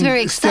thing. That's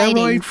very exciting.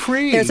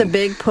 Steroid-free. There's a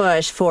big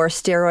push for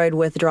steroid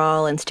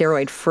withdrawal and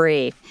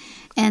steroid-free.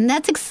 And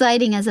that's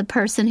exciting as a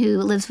person who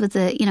lives with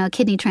a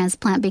kidney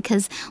transplant,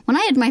 because when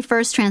I had my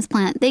first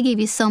transplant, they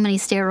gave you so many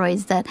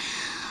steroids that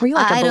were you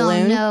like a balloon? I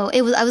don't know.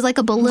 I was like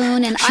a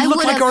balloon, and she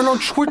looked like Arnold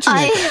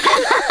Schwarzenegger.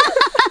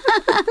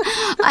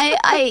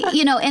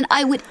 And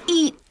I would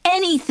eat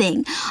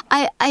anything.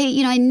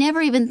 I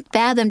never even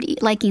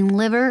fathomed liking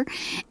liver,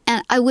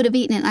 and I would have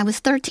eaten it. I was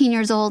 13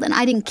 years old, and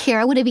I didn't care.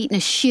 I would have eaten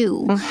a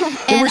shoe.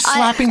 They were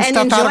slapping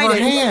stuff out of our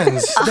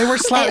hands. They were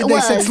slapping.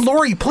 They said,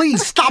 "Lori,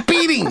 please stop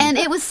eating." And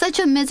it was such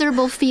a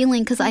miserable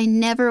feeling because I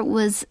never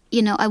was.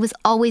 I was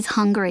always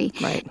hungry,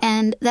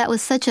 and that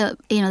was such a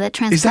that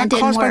transplant Is that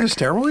didn't caused work. by the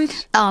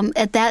steroids?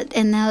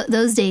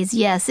 Those days,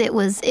 yes, it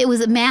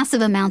was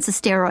massive amounts of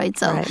steroids.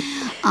 So,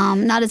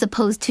 not as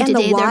opposed to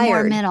today, they're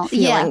more middle.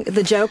 Yeah,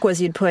 the joke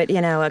was you'd put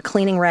a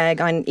cleaning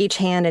rag on each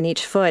hand and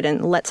each foot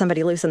and let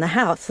somebody loose in the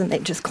house, and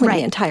they'd just clean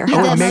the entire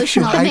house. It makes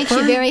you hyper? It makes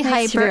you very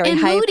hyper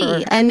and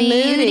moody.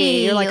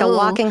 Moody. You're like a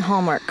walking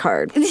Hallmark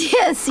card.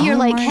 Yes, you're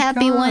like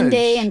happy one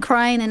day and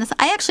crying. And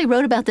I actually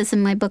wrote about this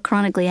in my book,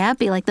 Chronically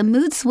Happy, like the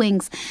mood swings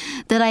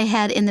that I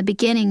had in the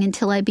beginning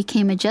until I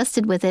became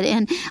adjusted with it.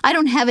 And I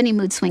don't have any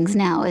mood swings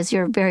now, as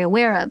you're very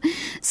aware of.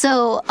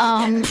 So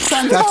I'm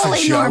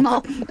totally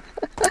normal.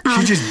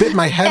 She just bit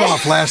my head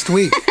off last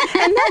week.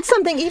 And that's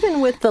something,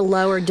 even with the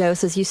lower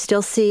doses, you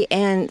still see,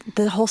 and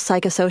the whole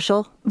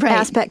psychosocial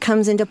aspect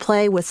comes into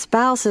play with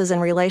spouses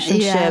and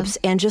relationships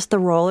and just the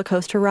roller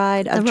coaster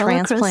ride of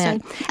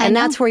transplant. And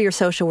that's where your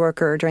social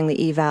worker during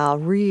the eval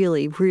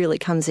really, really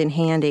comes in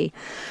handy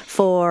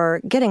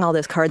for getting all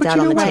those cards out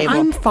on the table.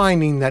 I'm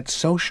finding that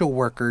social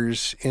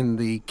workers in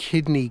the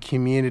kidney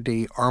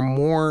community are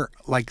more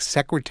like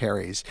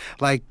secretaries.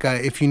 Like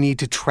if you need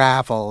to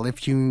travel,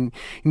 if you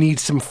need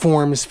some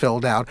forms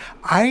filled out.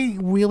 I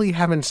really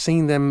haven't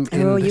seen them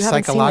in the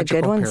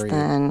psychological period. You haven't seen the good ones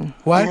then.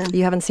 What?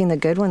 You haven't seen the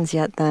good ones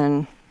yet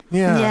then.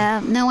 Yeah.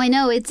 Yeah. No, I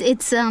know. It's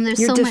there's so much.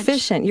 You're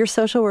deficient. You're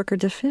social worker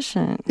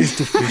deficient. Is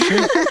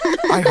deficient?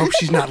 I hope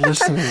she's not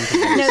listening to this.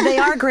 No, they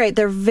are great.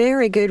 They're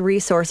very good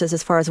resources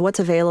as far as what's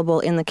available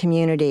in the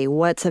community,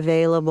 what's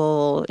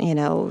available,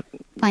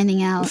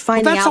 finding out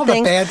that's all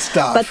things. The bad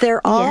stuff. But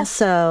they're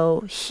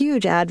also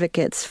huge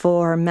advocates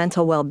for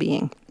mental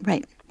well-being.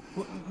 Right.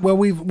 Well,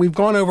 we've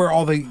gone over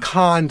all the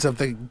cons of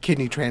the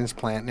kidney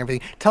transplant and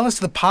everything. Tell us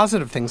the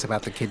positive things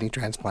about the kidney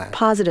transplant.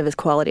 Positive is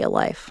quality of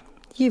life.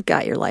 You've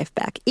got your life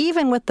back.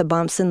 Even with the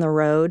bumps in the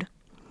road.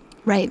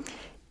 Right.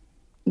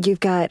 You've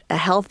got a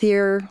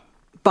healthier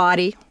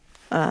body,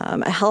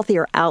 a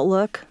healthier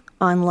outlook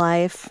on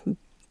life,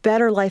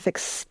 better life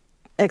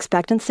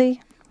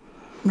expectancy.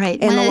 Right.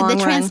 In the long run.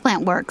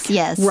 Transplant works,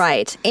 yes.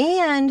 Right.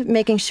 And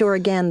making sure,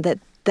 again, that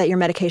your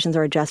medications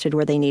are adjusted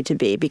where they need to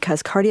be,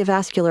 because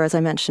cardiovascular, as I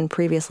mentioned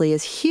previously,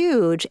 is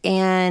huge.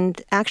 And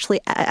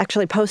actually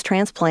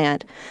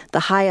post-transplant,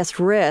 the highest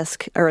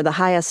risk or the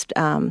highest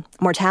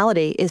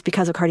mortality is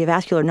because of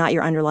cardiovascular, not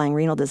your underlying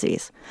renal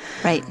disease.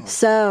 Right.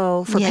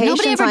 So for patients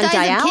nobody ever on dies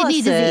dialysis, of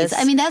kidney disease.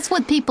 I mean, that's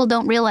what people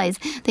don't realize.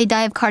 They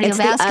die of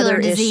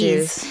cardiovascular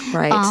disease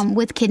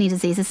with kidney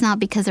disease. It's not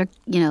because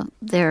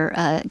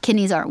their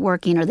kidneys aren't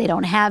working or they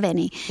don't have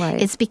any.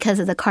 Right. It's because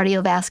of the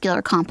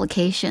cardiovascular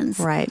complications.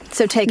 Right.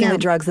 So taking the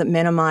drugs that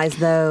minimize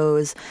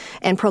those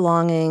and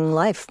prolonging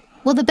life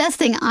Well, the best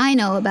thing I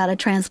know about a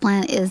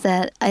transplant is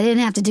that I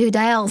didn't have to do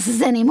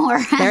dialysis anymore.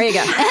 There you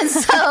go. And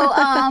so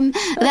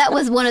that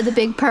was one of the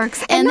big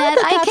perks. And that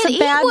I could eat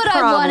what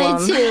I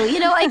wanted to. You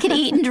know, I could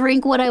eat and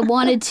drink what I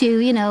wanted to,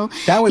 you know.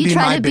 That would be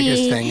my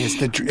biggest thing, is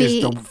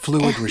the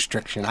fluid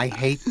restriction. I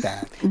hate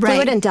that. Right.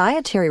 Fluid and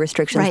dietary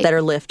restrictions that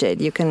are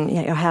lifted. You can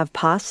have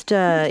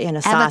pasta,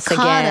 sauce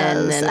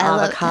again, and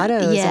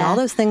avocados, and all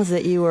those things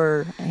that you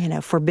were,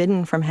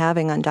 forbidden from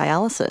having on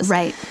dialysis.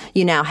 Right.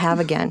 You now have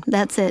again.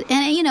 That's it.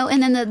 And,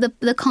 and then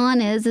the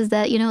con is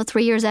that,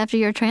 3 years after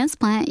your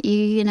transplant,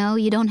 you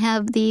don't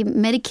have the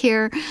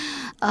Medicare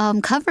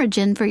coverage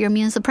in for your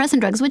immunosuppressant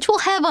drugs, which we'll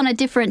have on a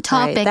different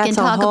topic and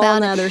talk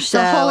about the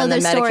whole other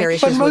story.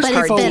 But most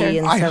people,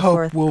 and I so hope,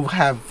 forth. will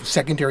have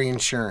secondary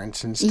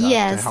insurance and stuff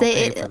yes, to help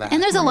pay for that.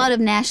 And there's a lot of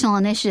national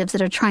initiatives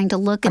that are trying to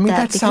look at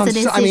that because it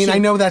is I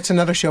know that's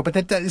another show, but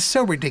that is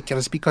so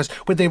ridiculous, because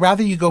would they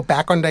rather you go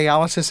back on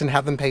dialysis and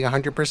have them pay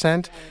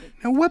 100%?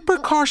 Now, what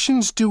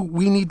precautions do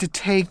we need to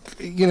take,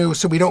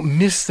 so we don't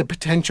miss the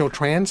potential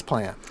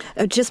transplant?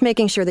 Just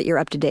making sure that you're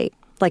up to date.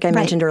 Like I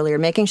mentioned earlier,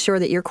 making sure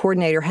that your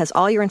coordinator has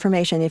all your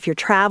information. If you're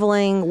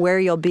traveling,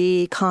 where you'll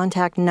be,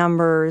 contact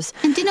numbers.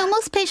 And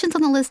most patients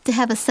on the list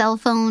have a cell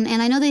phone,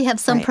 and I know they have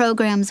some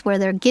programs where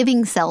they're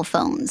giving cell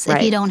phones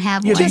if you don't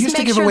have one. They used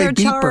to give away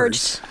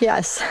beepers.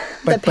 Yes.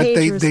 But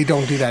they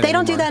don't do that anymore. They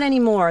don't do that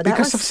anymore.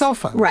 Because of cell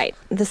phones. Right.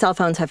 The cell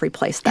phones have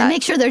replaced that. And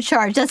make sure they're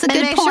charged. That's a good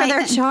point. Make sure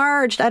they're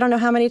charged. I don't know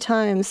how many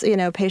times,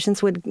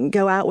 patients would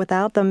go out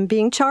without them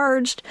being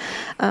charged.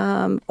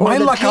 My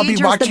luck, I'll be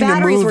watching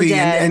a movie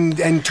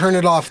and turn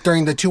it off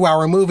during the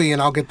 2-hour movie, and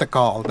I'll get the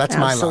call. That's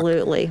my luck.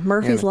 Absolutely.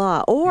 Murphy's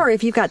Law. Or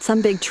if you've got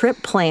some big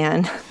trip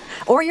plan,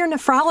 or your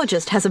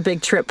nephrologist has a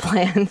big trip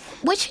plan.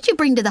 What should you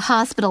bring to the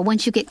hospital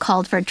once you get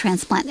called for a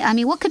transplant? I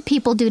mean, what could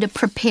people do to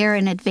prepare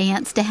in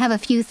advance to have a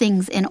few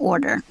things in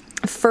order?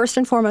 First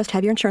and foremost,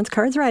 have your insurance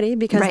cards ready,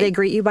 because they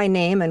greet you by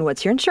name and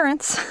what's your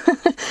insurance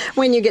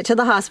when you get to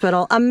the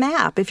hospital. A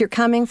map if you're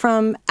coming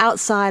from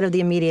outside of the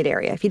immediate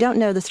area. If you don't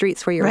know the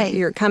streets where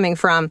you're coming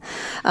from,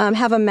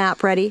 have a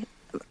map ready.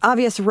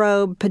 Obvious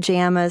robe,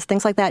 pajamas,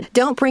 things like that.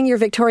 Don't bring your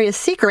Victoria's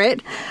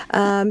Secret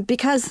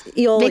because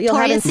you'll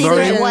have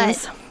incisions.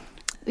 What?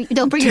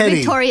 Don't bring your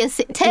Victoria's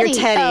Teddy. Your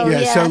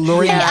Teddy. Yeah, so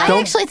Lori, I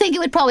actually think it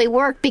would probably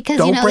work because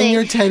don't bring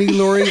your Teddy,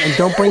 Lori, and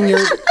don't bring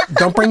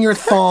your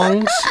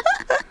thongs.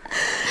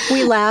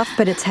 We laugh,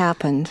 but it's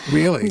happened.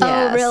 Really?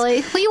 Yes. Oh,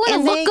 really? Well, you want to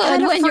look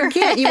good when you're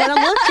you want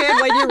to look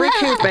good when you're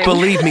recouping.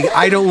 Believe me,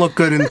 I don't look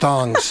good in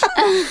thongs.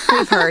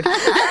 We've heard.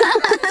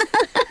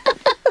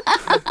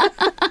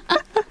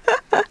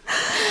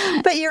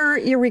 But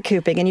you're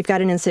recouping, and you've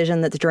got an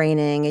incision that's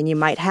draining, and you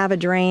might have a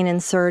drain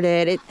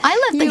inserted.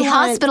 I left the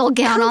hospital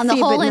gown on the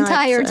whole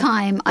entire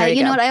time.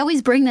 You know what? I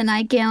always bring the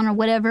nightgown or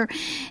whatever.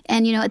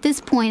 And at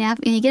this point,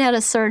 after you get out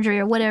of surgery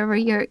or whatever,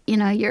 you're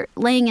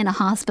laying in a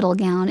hospital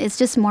gown. It's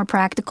just more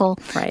practical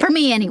for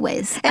me,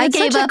 anyways. And it's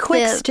such a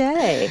quick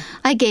stay.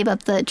 I gave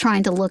up the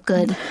trying to look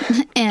good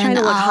and trying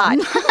to look hot.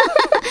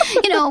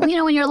 When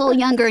you're a little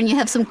younger and you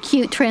have some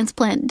cute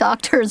transplant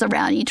doctors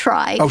around, you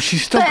try. Oh,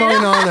 she's still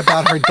going on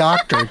about her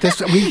doctor.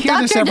 We hear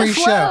Dr. this every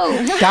DeFlo.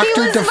 show. Dr.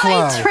 He was DeFlo.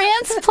 my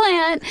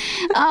transplant.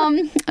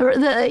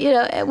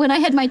 When I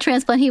had my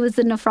transplant, he was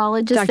the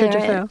nephrologist Dr.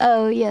 there. DeFlo.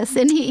 Oh, yes,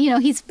 and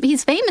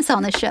he's famous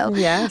on the show.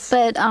 Yes,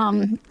 but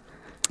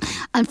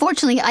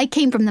unfortunately, I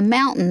came from the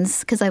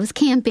mountains because I was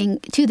camping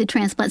to the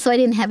transplant, so I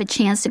didn't have a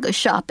chance to go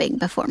shopping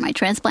before my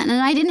transplant,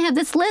 and I didn't have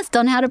this list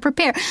on how to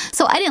prepare,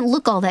 so I didn't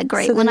look all that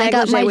great when I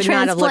got my would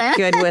transplant. Not have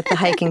looked good with the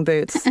hiking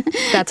boots.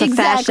 That's a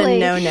fashion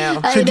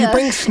no-no. So do you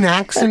bring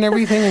snacks and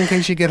everything in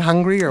case you get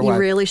hungry, or what? You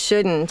really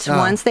shouldn't.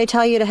 Once they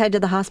tell you to head to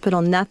the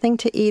hospital, nothing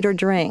to eat or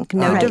drink.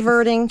 No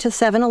diverting to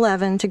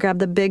 7-Eleven to grab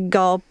the big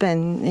gulp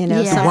and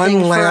something one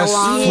for last a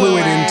long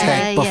fluid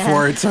intake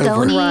before it's over.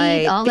 Don't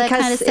eat all that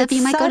kind of stuff.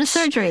 You might go to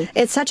surgery.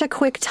 It's such a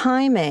quick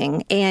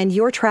timing, and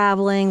you're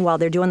traveling while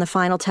they're doing the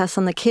final tests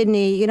on the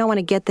kidney. You don't want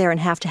to get there and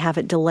have to have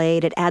it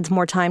delayed. It adds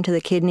more time to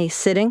the kidney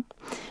sitting.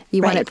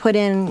 You want it put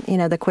in,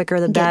 the quicker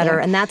the better.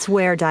 And that's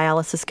where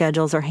dialysis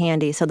schedules are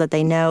handy so that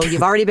they know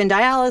you've already been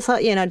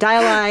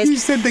dialyzed. You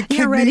said the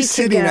kidney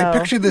sitting. I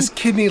picture this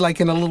kidney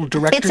like in a little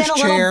director's chair.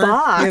 It's in a little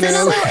box.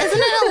 Isn't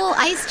it a little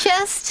ice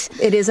chest?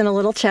 It is in a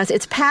little chest.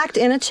 It's packed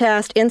in a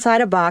chest inside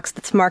a box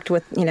that's marked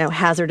with,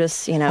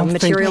 hazardous,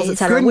 materials, et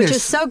cetera, which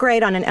is so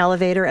great on an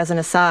elevator as an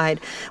aside.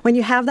 When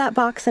you have that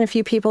box and a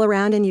few people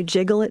around and you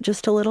jiggle it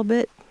just a little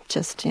bit,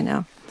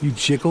 You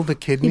jiggle the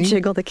kidney? You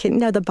jiggle the kidney.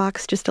 No, the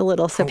box just a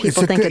little so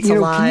people think it's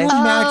alive.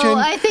 Can you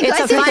imagine? It's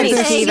a funny,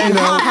 Stephen.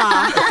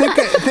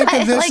 Think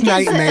of this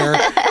nightmare.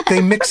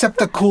 They mix up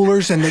the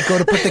coolers and they go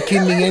to put the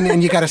kidney in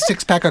and you got a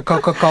 6-pack of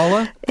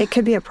Coca-Cola? It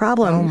could be a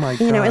problem. Oh, my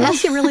God.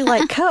 Unless you really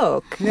like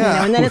Coke.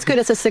 And then it's good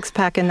as a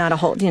 6-pack and not a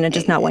whole,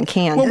 just not one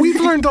can. Well, we've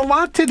learned a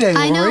lot today,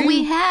 Lori. I know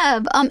we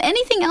have.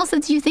 Anything else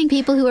that you think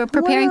people who are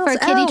preparing for a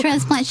kidney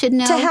transplant should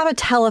know? To have a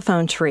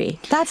telephone tree.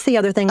 That's the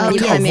other thing when you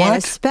come in,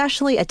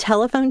 especially a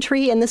telephone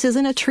tree in and this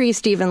isn't a tree,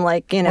 Stephen,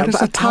 like, what is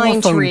a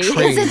pine tree.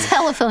 It's a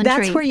telephone tree.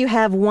 That's where you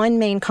have one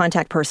main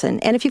contact person.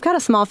 And if you've got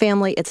a small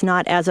family, it's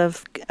not as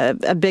of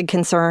a big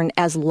concern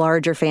as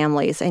larger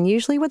families. And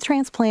usually with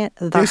transplant,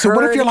 so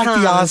what if you're like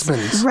the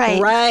Osmonds?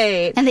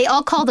 Right. And they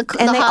all call the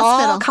hospital. And they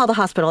all call the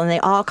hospital, and they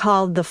all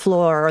call the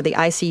floor or the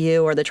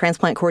ICU or the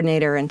transplant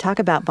coordinator, and talk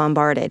about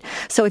bombarded.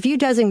 So if you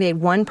designate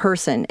one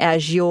person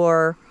as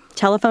your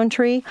telephone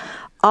tree,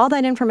 all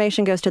that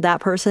information goes to that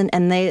person,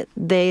 and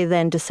they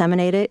then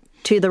disseminate it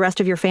to the rest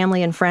of your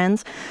family and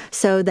friends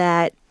so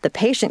that the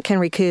patient can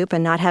recoup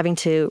and not having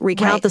to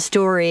recount the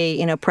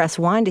story, press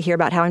 1 to hear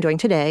about how I'm doing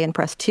today and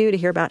press 2 to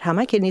hear about how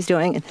my kidney's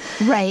doing.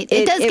 Right.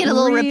 It does get a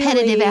little really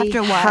repetitive after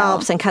a while.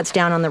 Helps and cuts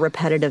down on the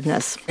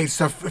repetitiveness. It's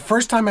the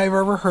first time I've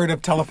ever heard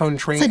of telephone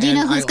tree. So do you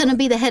know who's going to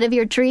be the head of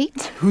your tree?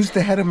 Who's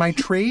the head of my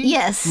tree?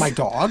 Yes. My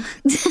dog?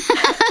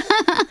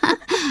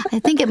 I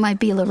think it might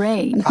be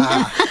Lorraine.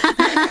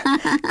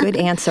 Good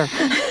answer.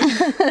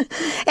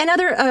 And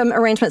other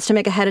arrangements to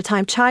make ahead of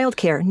time: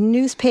 childcare,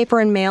 newspaper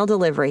and mail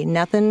delivery.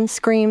 Nothing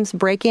screams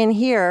break in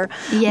here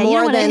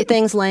more than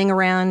things laying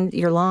around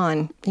your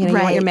lawn. You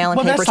want your mail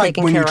and paper taken care of. Well, that's like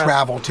when you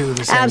travel too.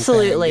 The same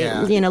Absolutely.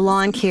 thing. Yeah.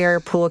 Lawn care,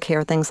 pool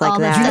care, things like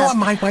that. You know what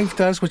my wife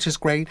does, which is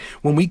great?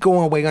 When we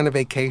go away on a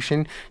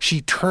vacation,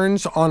 she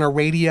turns on a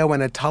radio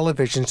and a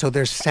television so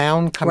there's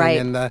sound coming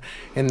in the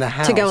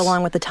house to go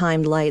along with the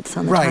timed lights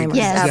on the timers.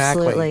 Yes,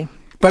 absolutely.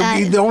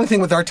 But the only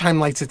thing with our time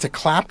lights, it's a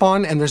clap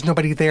on, and there's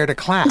nobody there to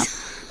clap.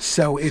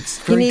 So it's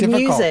very difficult. You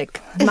need music,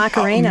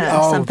 Macarena,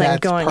 something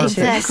going.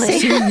 Exactly.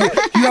 See, you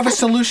have a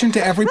solution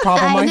to every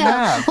problem I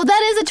have. Well,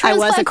 that is a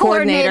transplant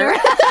coordinator.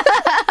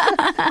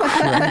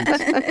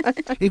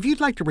 If you'd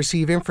like to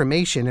receive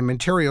information and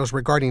materials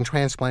regarding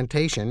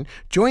transplantation,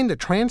 join the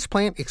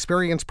Transplant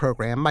Experience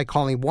Program by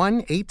calling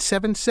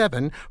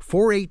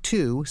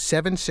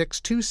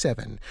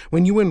 1-877-482-7627.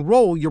 When you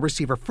enroll, you'll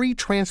receive a free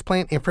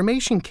transplant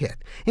information kit,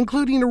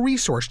 including a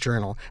resource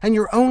journal and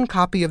your own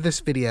copy of this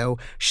video,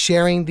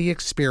 Sharing the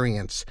Experience.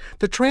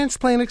 The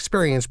Transplant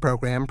Experience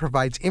Program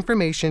provides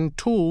information,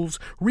 tools,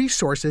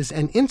 resources,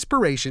 and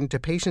inspiration to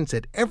patients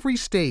at every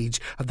stage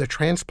of the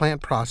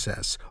transplant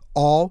process,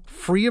 all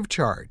free of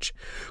charge.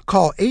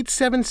 Call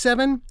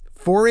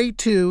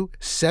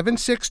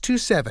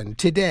 877-482-7627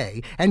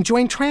 today and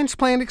join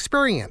Transplant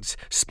Experience,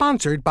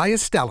 sponsored by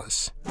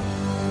Astellas.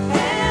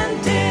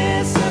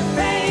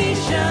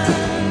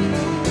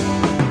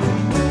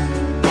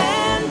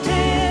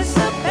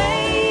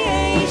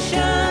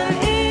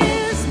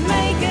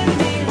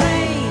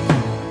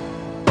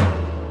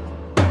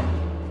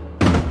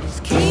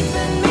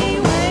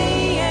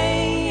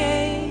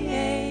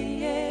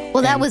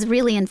 Well, that was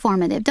really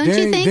informative, don't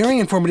you think? Very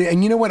informative.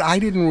 And you know what? I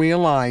didn't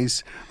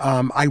realize.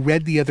 I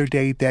read the other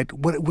day that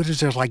what is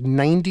there, like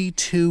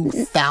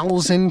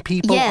 92,000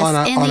 people in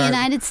the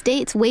United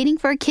States waiting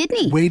for a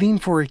kidney. Waiting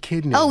for a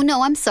kidney. Oh,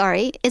 no, I'm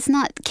sorry. It's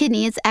not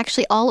kidney. It's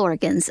actually all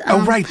organs.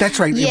 Right. That's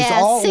right. Yeah, it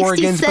was all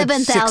organs, but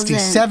 67,000.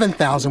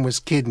 67,000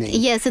 was kidney.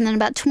 Yes, and then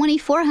about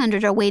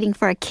 2,400 are waiting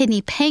for a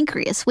kidney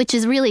pancreas, which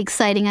is really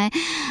exciting.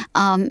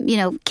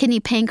 Kidney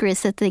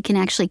pancreas, that they can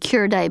actually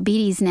cure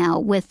diabetes now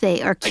or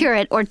cure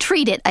it, or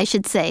treat it, I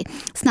should say.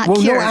 It's not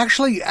cure. Well, no,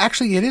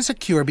 actually, it is a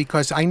cure,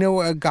 because I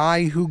know a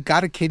guy who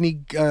got a kidney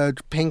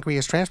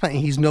pancreas transplant,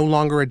 and he's no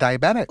longer a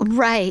diabetic.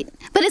 Right.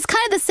 But it's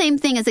kind of the same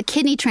thing as a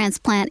kidney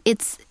transplant.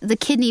 It's the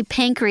kidney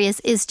pancreas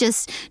is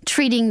just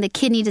treating the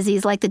kidney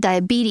disease like the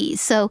diabetes.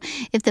 So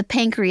if the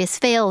pancreas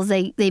fails,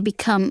 they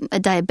become a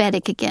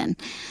diabetic again.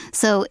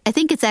 So I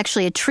think it's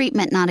actually a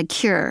treatment, not a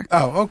cure.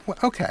 Oh,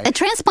 okay. A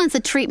transplant's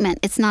a treatment.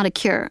 It's not a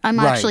cure. I'm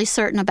actually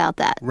certain about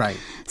that. Right.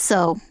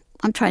 So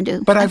I'm trying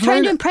to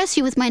impress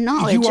you with my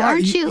knowledge.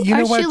 Aren't you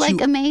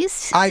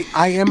amazed? I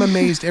am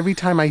amazed every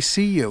time I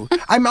see you.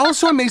 I'm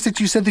also amazed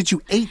that you said that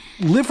you ate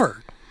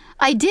liver.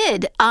 I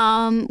did.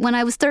 When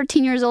I was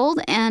 13 years old,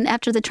 and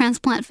after the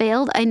transplant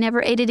failed, I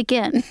never ate it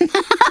again.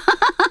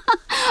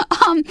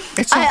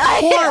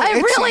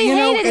 I really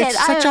hated it.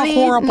 It's such a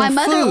horrible My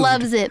mother food.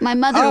 loves it. My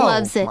mother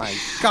loves it. Oh, my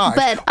gosh.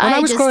 But when I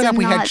was growing up,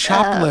 we not, had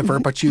chopped liver,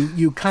 but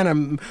you kind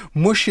of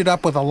mush it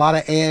up with a lot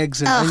of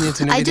eggs and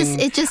onions and everything.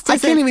 I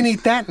can't even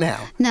eat that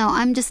now. No,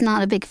 I'm just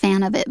not a big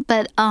fan of it.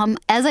 But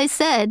as I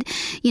said,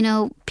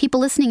 people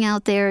listening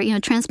out there,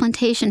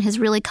 transplantation has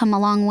really come a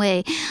long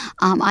way.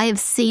 I have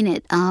seen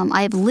it.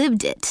 I have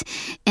lived it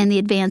and the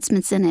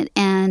advancements in it.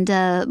 And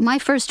my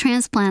first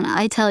transplant,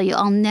 I tell you,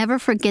 I'll never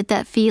forget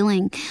that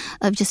feeling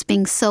of just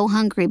being so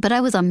hungry. But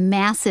I was on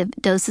massive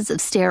doses of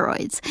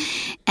steroids.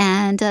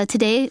 And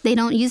today, they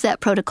don't use that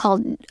protocol,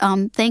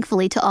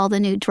 thankfully, to all the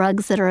new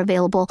drugs that are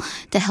available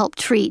to help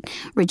treat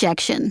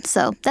rejection.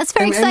 So that's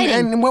very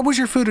exciting. And what was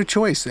your food of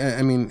choice?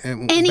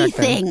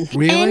 Anything.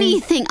 Really?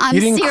 Anything. I'm serious.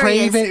 You didn't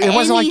crave it? It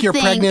wasn't like you're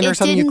pregnant or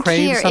something, you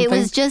craved something?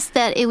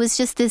 It was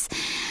just this,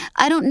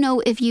 I don't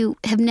know if you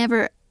have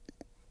never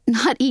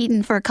not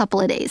eaten for a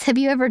couple of days. Have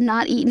you ever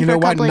not eaten for a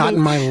couple of days? Not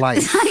in my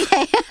life.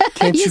 Okay.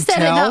 Can't you said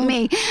tell? it, not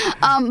me.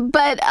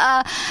 But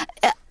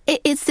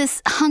it's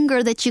this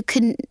hunger that you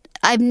couldn't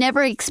I've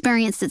never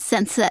experienced it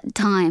since that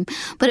time,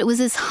 but it was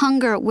this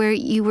hunger where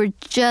you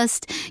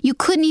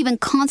couldn't even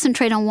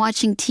concentrate on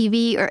watching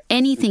TV or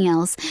anything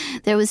else.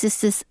 There was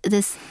just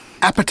this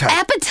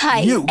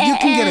appetite. You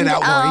can get it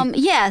out, Lori.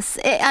 Yes.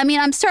 I mean,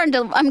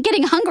 I'm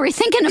getting hungry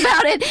thinking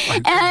about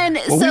it. And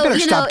well, so, we better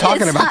stop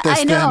talking about this.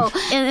 I know.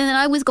 And then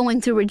I was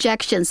going through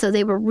rejection, so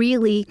they were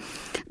really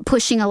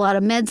pushing a lot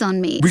of meds on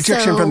me.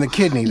 Rejection from the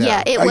kidney, though.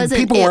 Yeah, it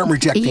wasn't. People weren't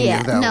rejecting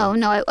you, though.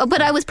 No.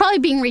 But I was probably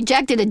being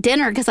rejected at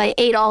dinner because I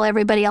ate all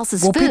everybody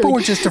else's food. Well, people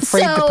were just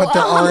afraid to put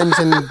their arms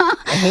and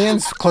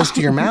hands close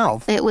to your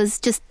mouth. It was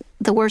just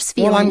the worst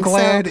feeling. Well, I'm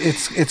glad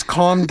it's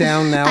calmed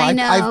down now. I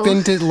know. I've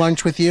been to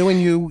lunch with you,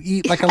 and you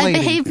eat like a lady.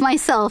 I behave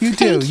myself. You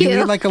do. Thank you.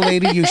 You eat like a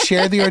lady. You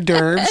share the hors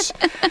d'oeuvres.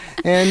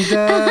 And,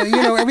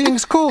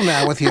 everything's cool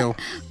now with you.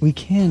 We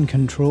can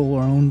control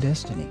our own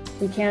destiny.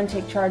 We can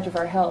take charge of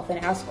our health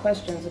and ask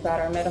questions about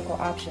our medical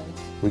options.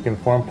 We can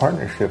form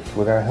partnerships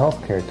with our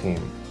healthcare team.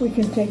 We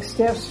can take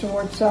steps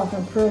towards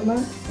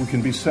self-improvement. We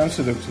can be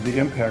sensitive to the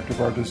impact of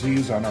our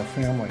disease on our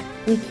family.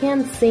 We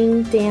can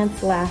sing,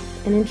 dance, laugh,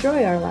 and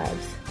enjoy our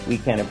lives. We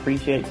can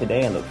appreciate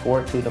today and look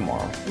forward to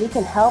tomorrow. We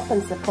can help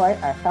and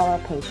support our fellow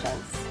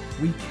patients.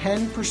 We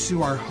can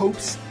pursue our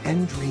hopes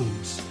and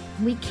dreams.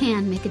 We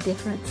can make a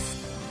difference.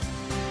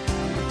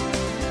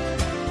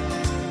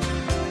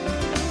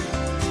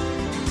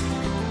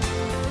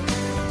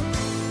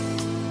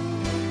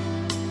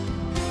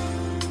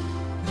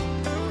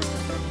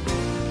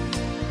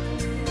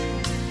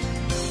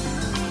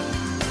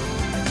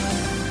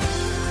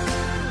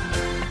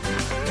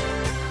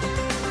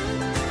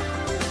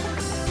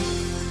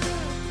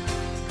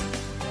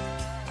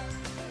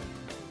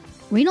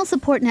 Renal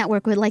Support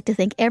Network would like to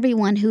thank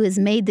everyone who has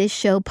made this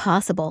show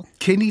possible.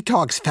 Kidney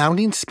Talk's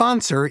founding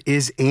sponsor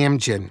is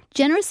Amgen.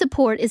 Generous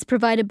support is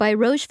provided by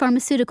Roche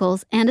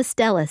Pharmaceuticals and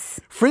Astellas.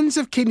 Friends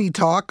of Kidney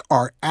Talk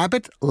are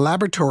Abbott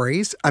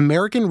Laboratories,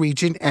 American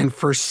Region, and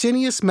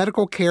Fresenius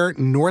Medical Care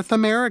North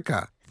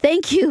America.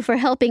 Thank you for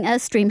helping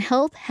us stream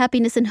health,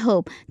 happiness, and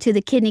hope to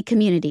the kidney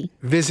community.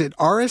 Visit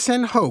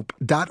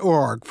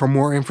rsnhope.org for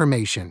more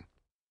information.